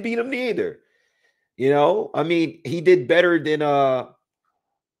 He didn't beat him neither. You know, I mean, he did better than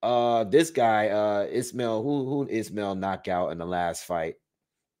this guy, Ismael, who Ismael knocked out in the last fight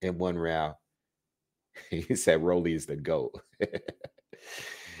in one round. He said Rolly is the GOAT.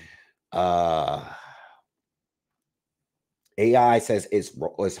 AI says, is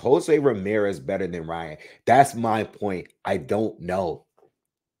Jose Ramirez better than Ryan? That's my point. I don't know.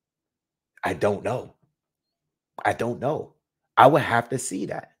 I don't know. I don't know. I would have to see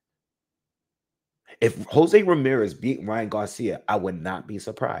that. If Jose Ramirez beat Ryan Garcia, I would not be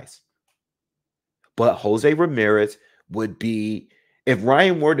surprised. But Jose Ramirez would be, if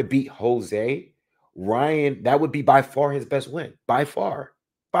Ryan were to beat Jose, Ryan, that would be by far his best win. By far.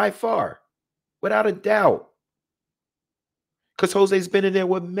 By far. Without a doubt. Because Jose's been in there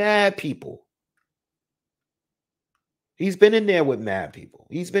with mad people. He's been in there with mad people.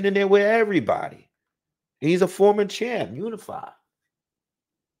 He's been in there with everybody. He's a former champ, unified.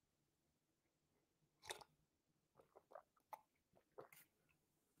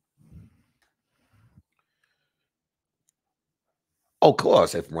 Of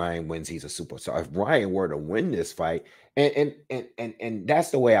course, if Ryan wins, he's a superstar. If Ryan were to win this fight, and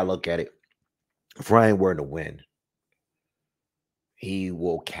that's the way I look at it. If Ryan were to win, he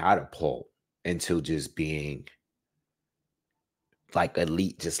will catapult into just being like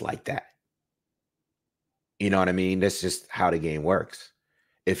elite, just like that. You know what I mean? That's just how the game works.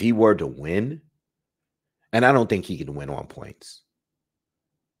 If he were to win, and I don't think he can win on points.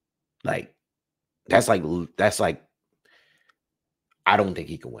 Like, that's like I don't think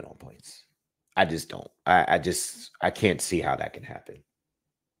he can win on points. I just don't. I can't see how that can happen.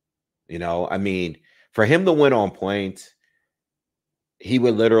 You know, I mean, for him to win on points, he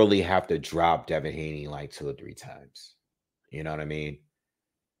would literally have to drop Devin Haney like 2 or 3 times. You know what I mean?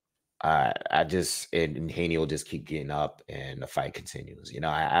 I just and Haney will just keep getting up, and the fight continues.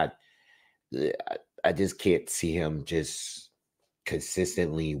 I just can't see him just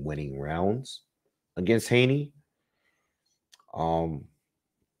consistently winning rounds against Haney. Um,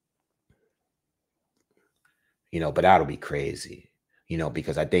 but that'll be crazy.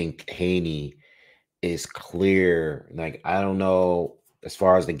 Because I think Haney is clear. Like, I don't know as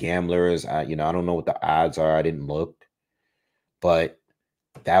far as the gamblers. I don't know what the odds are. I didn't look, but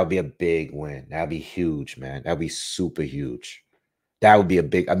that would be a big win. That'd be huge, man. That'd be super huge. That would be a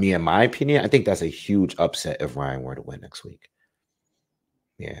big. I mean, in my opinion, I think that's a huge upset if Ryan were to win next week.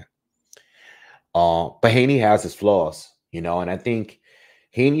 Yeah. But Haney has his flaws, and I think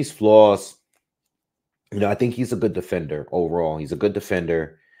Haney's flaws. I think he's a good defender overall. He's a good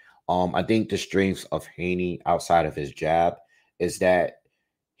defender. I think the strengths of Haney outside of his jab is that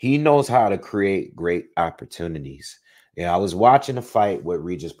he knows how to create great opportunities. I was watching a fight with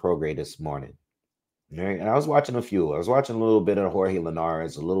Regis Prograis this morning. Right? And I was watching a few. I was watching a little bit of Jorge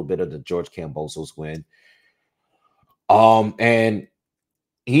Linares, a little bit of the George Kambosos win. And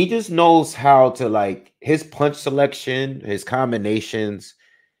he just knows how to, like, his punch selection, his combinations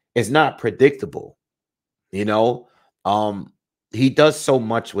is not predictable. He does so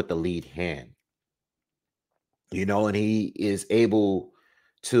much with the lead hand. And he is able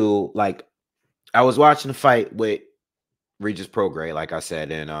to, like, I was watching the fight with Regis Prograis, like I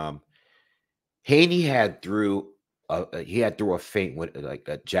said, and Haney threw a feint with, like,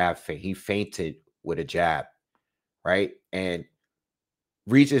 a jab feint. He feinted with a jab, right? And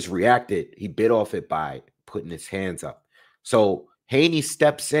Regis reacted. He bit off it by putting his hands up. So Haney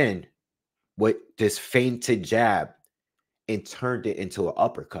steps in with this feinted jab and turned it into an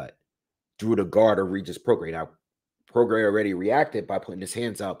uppercut through the guard of Regis Prograis. Now, Prograis already reacted by putting his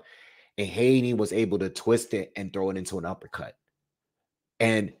hands up, and Haney was able to twist it and throw it into an uppercut.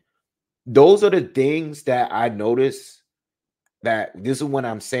 And those are the things that I notice, that this is what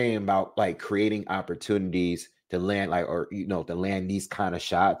I'm saying about, like, creating opportunities to land, like, or, to land these kind of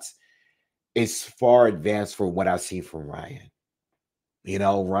shots. It's far advanced from what I've seen from Ryan.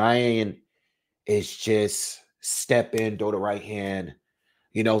 Ryan is just step in, throw the right hand.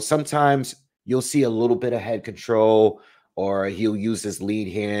 Sometimes you'll see a little bit of head control, or he'll use his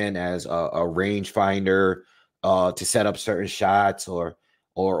lead hand as a range finder to set up certain shots, or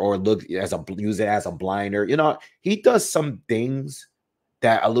use it as a blinder. He does some things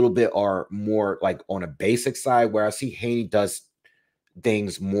that a little bit are more like on a basic side, where I see Haney does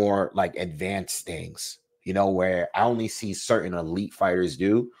things more like advanced things, where I only see certain elite fighters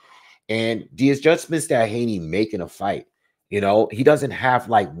do. And the adjustments that Haney make in a fight, he doesn't have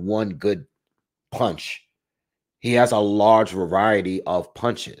like one good punch. He has a large variety of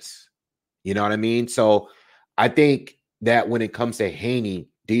punches. You know what I mean? So I think that when it comes to Haney,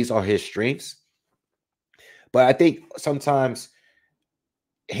 these are his strengths. But I think sometimes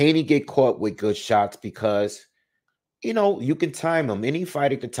Haney get caught with good shots because, you can time him. Any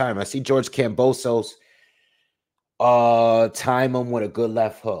fighter can time. I see George Kambosos time him with a good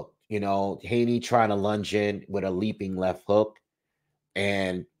left hook. Haney trying to lunge in with a leaping left hook.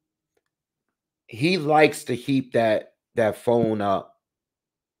 And he likes to keep that phone up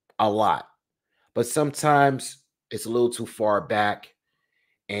a lot. But sometimes it's a little too far back.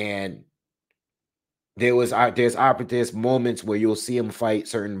 And there's moments where you'll see him fight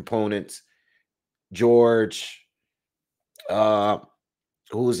certain opponents. George,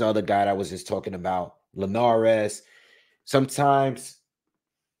 who's the other guy I was just talking about? Linares. Sometimes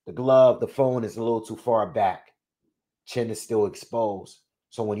the phone is a little too far back. Chin is still exposed.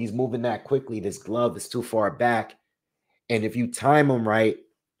 So when he's moving that quickly, this glove is too far back. And if you time him right,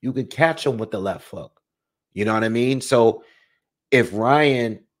 you can catch him with the left hook. You know what I mean? So if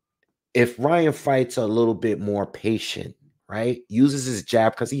Ryan fights a little bit more patient, right? Uses his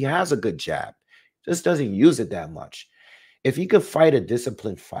jab, because he has a good jab, just doesn't use it that much. If he could fight a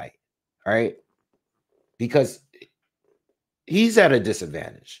disciplined fight, right? Because he's at a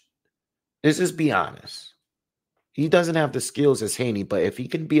disadvantage. Let's just be honest. He doesn't have the skills as Haney, but if he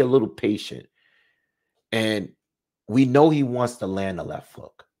can be a little patient, and we know he wants to land a left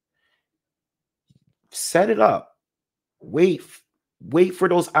hook, set it up. Wait for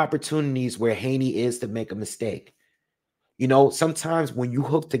those opportunities where Haney is to make a mistake. Sometimes when you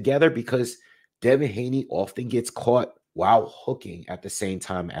hook together, because Devin Haney often gets caught while hooking at the same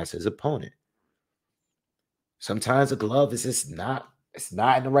time as his opponent. Sometimes a glove is just not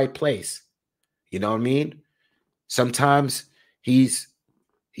in the right place. You know what I mean? Sometimes he's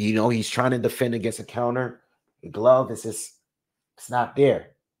trying to defend against a counter. The glove is just, it's not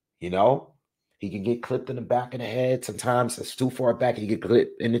there. He can get clipped in the back of the head. Sometimes it's too far back. He get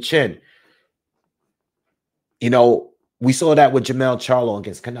clipped in the chin. You know, we saw that with Jamel Charlo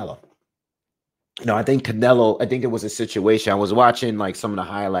against Canelo. I think Canelo, I think it was a situation. I was watching like some of the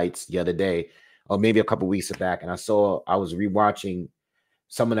highlights the other day, or maybe a couple weeks back, and I was rewatching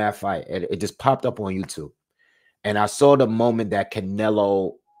some of that fight. And it just popped up on YouTube. And I saw the moment that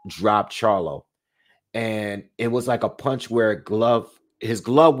Canelo dropped Charlo. And it was like a punch where his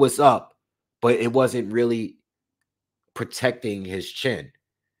glove was up, but it wasn't really protecting his chin.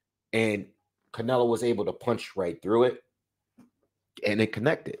 And Canelo was able to punch right through it, and it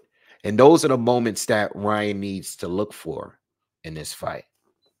connected. And those are the moments that Ryan needs to look for in this fight.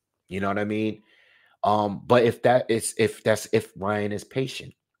 You know what I mean? But if Ryan is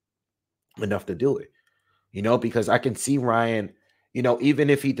patient enough to do it, because I can see Ryan, even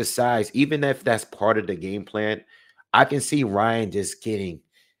if he decides, even if that's part of the game plan, I can see Ryan just getting,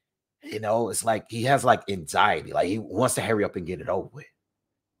 it's like he has like anxiety, like he wants to hurry up and get it over with.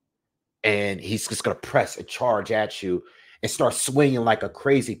 And he's just going to press a charge at you and start swinging like a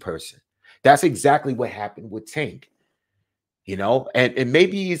crazy person. That's exactly what happened with Tank, and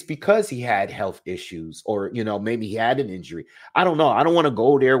maybe it's because he had health issues, or, maybe he had an injury. I don't know. I don't want to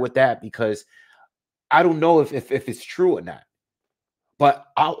go there with that because I don't know if it's true or not. But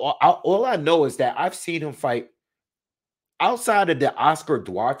all I know is that I've seen him fight outside of the Oscar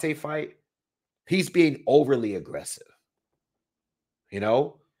Duarte fight. He's being overly aggressive.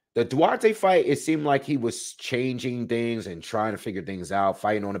 The Duarte fight, it seemed like he was changing things and trying to figure things out,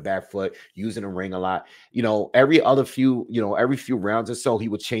 fighting on the back foot, using the ring a lot. Every few rounds or so, he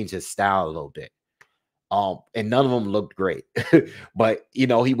would change his style a little bit. And none of them looked great. But he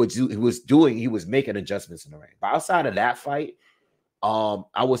was making adjustments in the ring. But outside of that fight,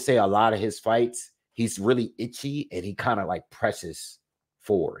 I would say a lot of his fights, he's really itchy and he kind of like presses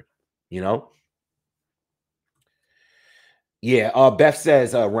forward, Yeah, Beth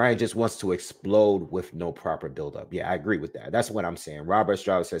says Ryan just wants to explode with no proper buildup. Yeah, I agree with that. That's what I'm saying. Robert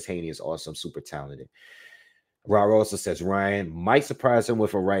Stroud says Haney is awesome, super talented. Robert also says Ryan might surprise him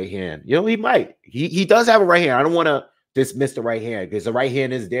with a right hand. He might. He does have a right hand. I don't want to dismiss the right hand because the right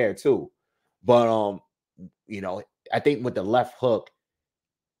hand is there too. But I think with the left hook,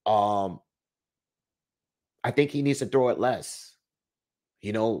 I think he needs to throw it less.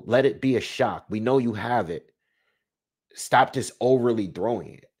 Let it be a shock. We know you have it. Stop just overly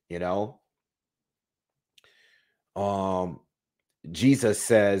throwing it, Jesus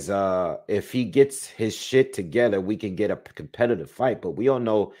says if he gets his shit together, we can get a competitive fight, but we all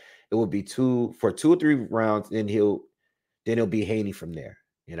know it will be 2 or 3 rounds, then he'll be Haney from there,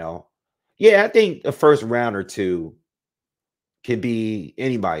 Yeah, I think the first round or two can be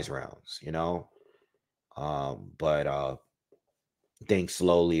anybody's rounds, but I think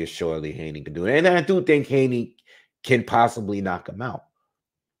slowly or surely Haney can do it. And I do think Haney can possibly knock him out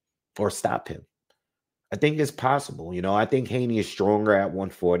or stop him. I think it's possible. I think Haney is stronger at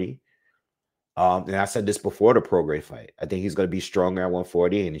 140. And I said this before the Prograis fight. I think he's going to be stronger at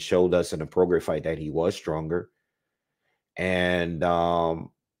 140, and he showed us in the Prograis fight that he was stronger. And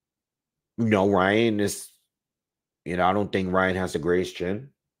Ryan is, I don't think Ryan has the greatest chin.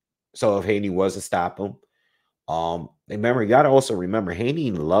 So if Haney was to stop him, remember, you got to also remember Haney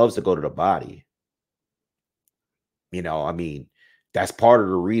loves to go to the body. I mean, that's part of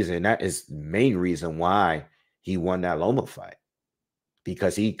the reason. That is the main reason why he won that Loma fight,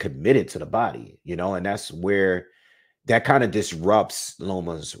 because he committed to the body, and that's where that kind of disrupts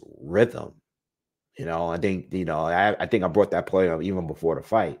Loma's rhythm. I think, I think I brought that point up even before the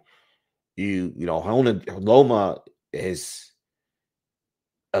fight. Loma is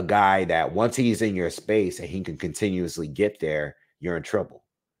a guy that once he's in your space and he can continuously get there, you're in trouble.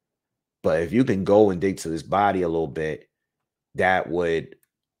 But if you can go and dig to his body a little bit, that would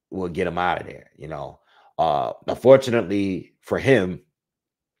get him out of there, Unfortunately for him,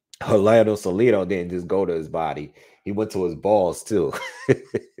 Orlando Salido didn't just go to his body; he went to his balls too.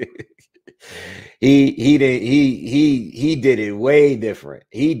 he did it way different.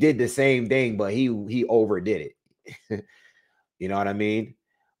 He did the same thing, but he overdid it. You know what I mean?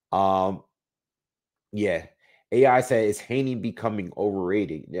 Yeah. AI said, is Haney becoming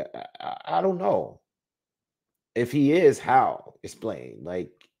overrated? Yeah, I don't know. If he is, how? Explain.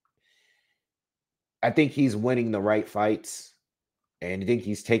 Like, I think he's winning the right fights, and I think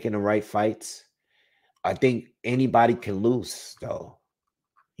he's taking the right fights. I think anybody can lose, though.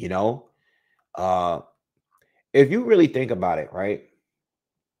 If you really think about it, right?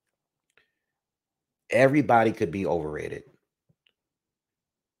 Everybody could be overrated,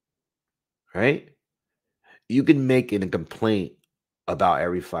 right? You can make it a complaint about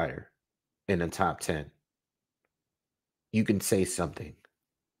every fighter, in the top 10, you can say something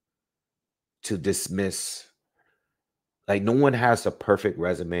to dismiss. Like, no one has a perfect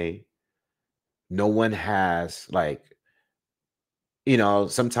resume. No one has, like,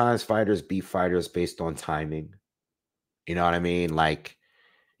 sometimes fighters beat fighters based on timing. You know what I mean? Like,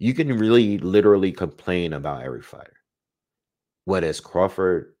 you can really literally complain about every fighter. Whether it's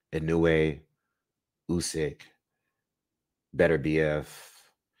Crawford, Inoue, Usyk, Better BF,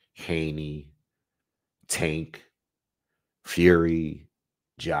 Haney, Tank, Fury,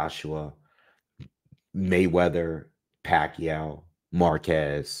 Joshua, Mayweather, Pacquiao,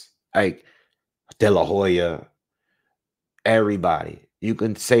 Marquez, like De La Hoya, everybody. You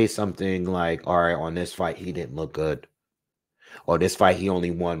can say something like, all right, on this fight, he didn't look good. Or this fight, he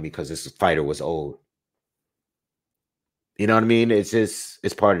only won because this fighter was old. You know what I mean? It's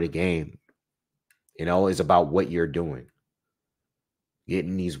part of the game. It's about what you're doing.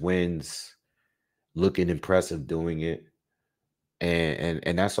 Getting these wins, looking impressive doing it.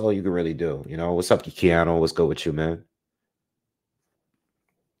 And that's all you can really do. What's up, Keanu? What's good with you, man?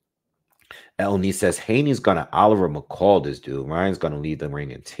 Elney says Haney's gonna Oliver McCall this dude. Ryan's gonna leave the ring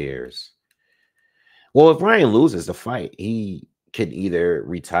in tears. Well, if Ryan loses the fight, he can either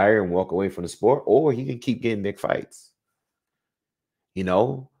retire and walk away from the sport, or he can keep getting big fights.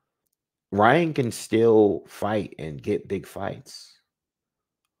 Ryan can still fight and get big fights.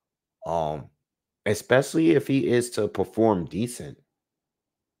 Especially if he is to perform decent.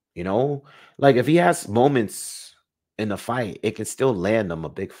 Like if he has moments in the fight, it can still land him a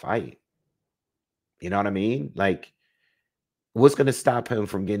big fight. You know what I mean? Like, what's going to stop him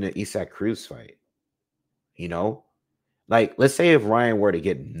from getting an Isaac Cruz fight? Like, let's say if Ryan were to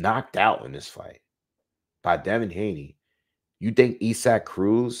get knocked out in this fight by Devin Haney, you think Isaac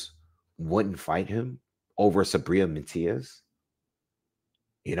Cruz wouldn't fight him over Sabria Matias?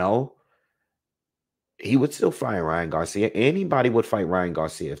 He would still fight Ryan Garcia. Anybody would fight Ryan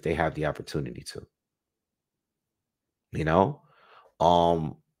Garcia if they have the opportunity to.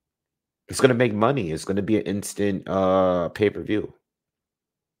 It's going to make money. It's going to be an instant pay-per-view.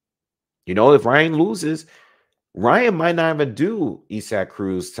 If Ryan loses, Ryan might not even do Isaac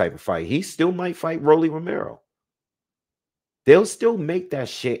Cruz type of fight. He still might fight Rolly Romero. They'll still make that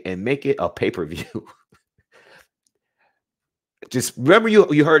shit and make it a pay-per-view. Just remember,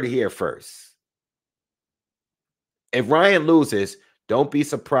 you heard it here first. If Ryan loses, don't be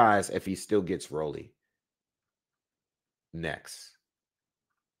surprised if he still gets Rolly next.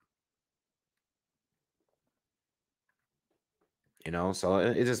 So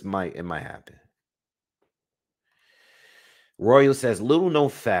it just might happen. Royal says, little known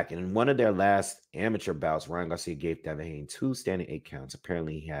fact, in one of their last amateur bouts, Ryan Garcia gave Devin Haney 2 standing 8 counts.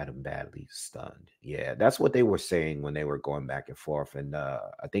 Apparently, he had him badly stunned. Yeah, that's what they were saying when they were going back and forth. And I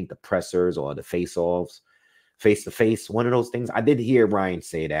think the pressers or the face-offs, face-to-face, one of those things. I did hear Ryan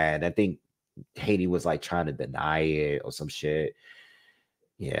say that. And I think Haney was like trying to deny it or some shit.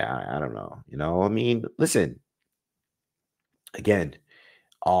 Yeah, I don't know. I mean, listen. Again,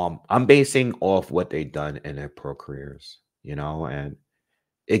 I'm basing off what they've done in their pro careers, and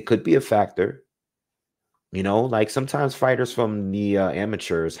it could be a factor. Like sometimes fighters from the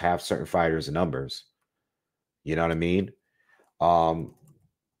amateurs have certain fighters' numbers. You know what I mean?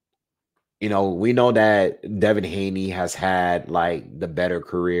 We know that Devin Haney has had like the better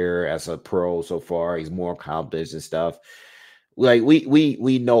career as a pro so far. He's more accomplished and stuff. Like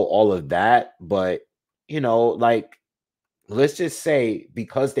we know all of that, but like, let's just say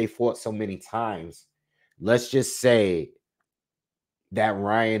because they fought so many times, let's just say that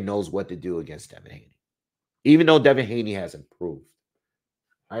Ryan knows what to do against Devin Haney, even though Devin Haney has improved,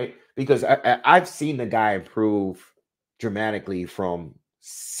 right? Because I've seen the guy improve dramatically from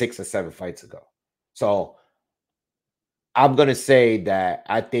 6 or 7 fights ago. So I'm going to say that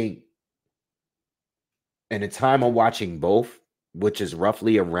I think in the time I'm watching both, which is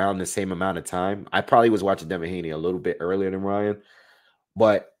roughly around the same amount of time, I probably was watching Devin Haney a little bit earlier than Ryan,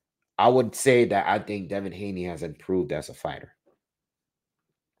 but I would say that I think Devin Haney has improved as a fighter.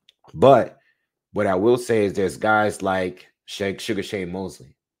 But what I will say is there's guys like Sugar Shane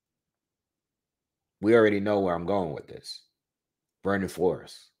Mosley. We already know where I'm going with this. Vernon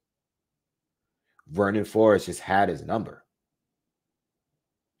Forrest. Vernon Forrest just had his number.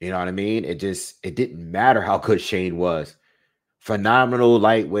 You know what I mean? It didn't matter how good Shane was. Phenomenal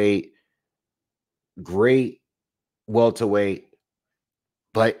lightweight, great welterweight,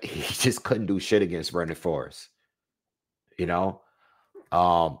 but he just couldn't do shit against Vernon Forrest.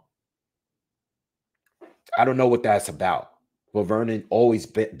 I don't know what that's about. Well, Vernon always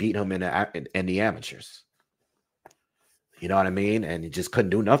beat him in the amateurs. You know what I mean? And he just couldn't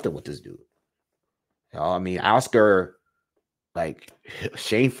do nothing with this dude. I mean, Oscar, like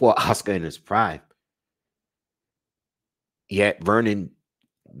Shane fought Oscar in his prime. Yet Vernon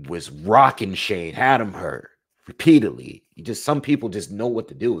was rocking Shane, had him hurt repeatedly. Some people just know what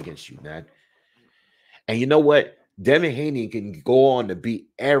to do against you, man. And you know what? Devin Haney can go on to beat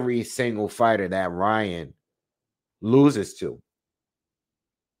every single fighter that Ryan loses to.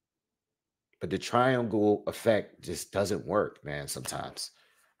 But the triangle effect just doesn't work, man, sometimes.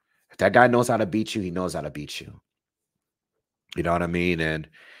 If that guy knows how to beat you, he knows how to beat you. You know what I mean? And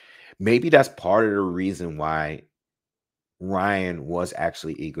maybe that's part of the reason why Ryan was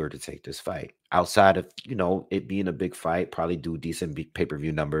actually eager to take this fight. Outside of, it being a big fight, probably do decent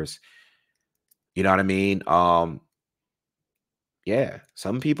pay-per-view numbers. You know what I mean? Yeah,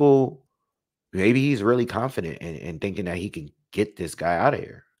 some people, maybe he's really confident and thinking that he can get this guy out of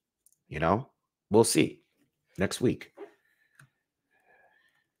here. We'll see next week.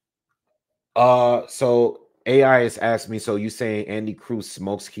 So AI has asked me, so you saying Andy Cruz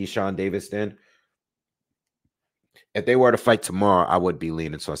smokes Keyshawn Davis then? If they were to fight tomorrow, I would be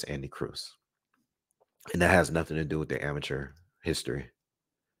leaning towards Andy Cruz. And that has nothing to do with the amateur history.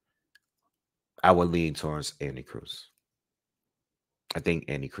 I would lean towards Andy Cruz. I think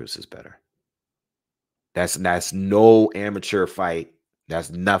Andy Cruz is better. That's no amateur fight. That's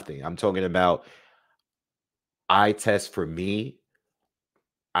nothing. I'm talking about eye test for me.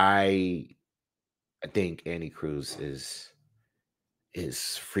 I think Andy Cruz is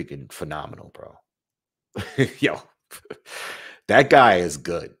freaking phenomenal, bro. Yo, that guy is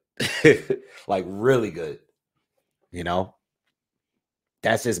good. Like really good.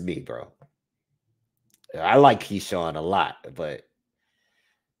 That's just me, bro. I like Keyshawn a lot, but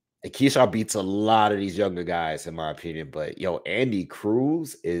Keyshawn beats a lot of these younger guys, in my opinion. But yo, Andy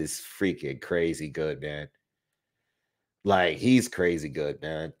Cruz is freaking crazy good, man. Like he's crazy good,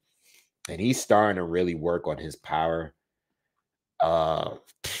 man. And he's starting to really work on his power.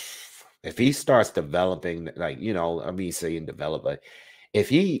 If he starts developing, like, I mean saying develop, but if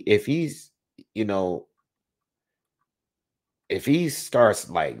he's, if he starts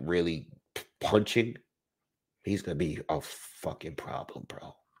like really punching, he's gonna be a fucking problem,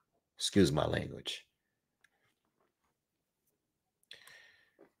 bro. Excuse my language.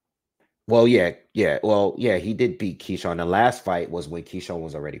 Well, yeah. Well, yeah, he did beat Keyshawn. The last fight was when Keyshawn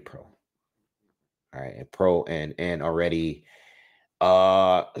was already pro. All right, and pro and already.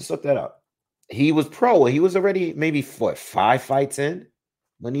 Let's look that up. He was pro. He was already maybe 5 fights in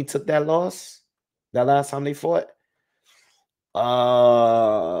when he took that loss. That last time they fought.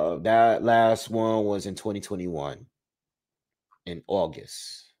 That last one was in 2021 in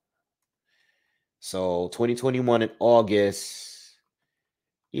August. So 2021 in August.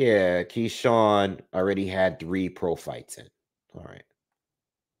 Yeah, Keyshawn already had 3 pro fights in. All right.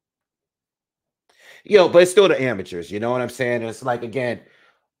 But it's still the amateurs. You know what I'm saying? It's like, again,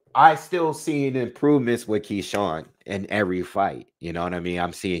 I still seeing improvements with Keyshawn in every fight. You know what I mean?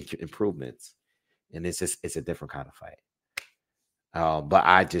 I'm seeing improvements. And it's a different kind of fight. But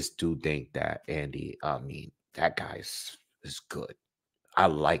I just do think that Andy, I mean, that guy is good. I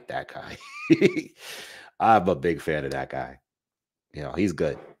like that guy. I'm a big fan of that guy. He's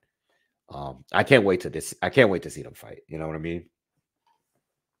good. I can't wait to see them fight. You know what I mean?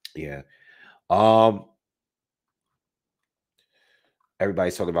 Yeah.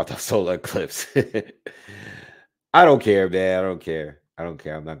 Everybody's talking about the solar eclipse. I don't care, man. I don't care.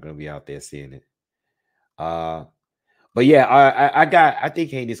 I'm not gonna be out there seeing it. But yeah, I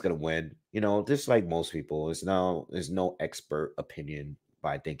think Haney's gonna win. Just like most people, there's no expert opinion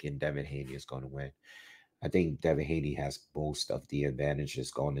by thinking Devin Haney is gonna win. I think Devin Haney has most of the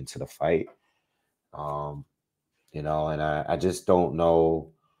advantages going into the fight. And I just don't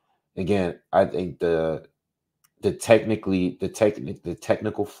know. Again, I think the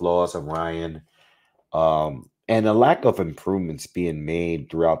technical flaws of Ryan, and the lack of improvements being made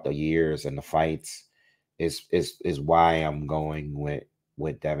throughout the years and the fights is why I'm going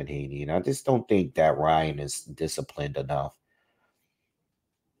with Devin Haney. And I just don't think that Ryan is disciplined enough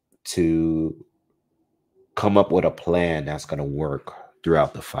to come up with a plan that's going to work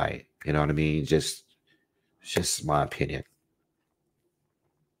throughout the fight. You know what I mean? It's just my opinion.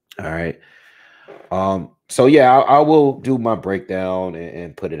 All right. So yeah, I will do my breakdown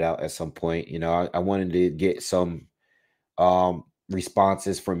and put it out at some point. I wanted to get some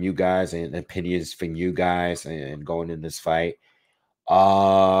responses from you guys and opinions from you guys and going in this fight.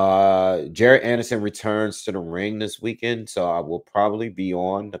 Jared Anderson returns to the ring this weekend, so I will probably be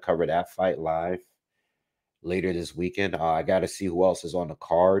on to cover that fight live later this weekend. I got to see who else is on the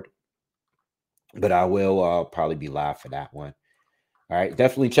card, but I will probably be live for that one. All right,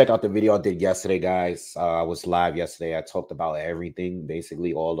 definitely check out the video I did yesterday, guys. I was live yesterday. I talked about everything,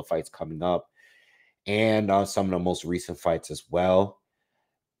 basically all the fights coming up, and some of the most recent fights as well.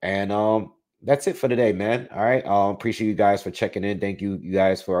 And that's it for today, man. All right, appreciate you guys for checking in. Thank you, you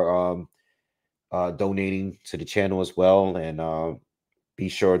guys, for donating to the channel as well. And be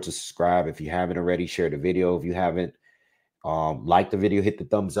sure to subscribe if you haven't already. Share the video if you haven't. Like the video, hit the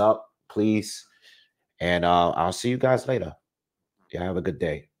thumbs up, please. And I'll see you guys later. Yeah, have a good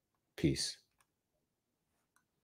day. Peace.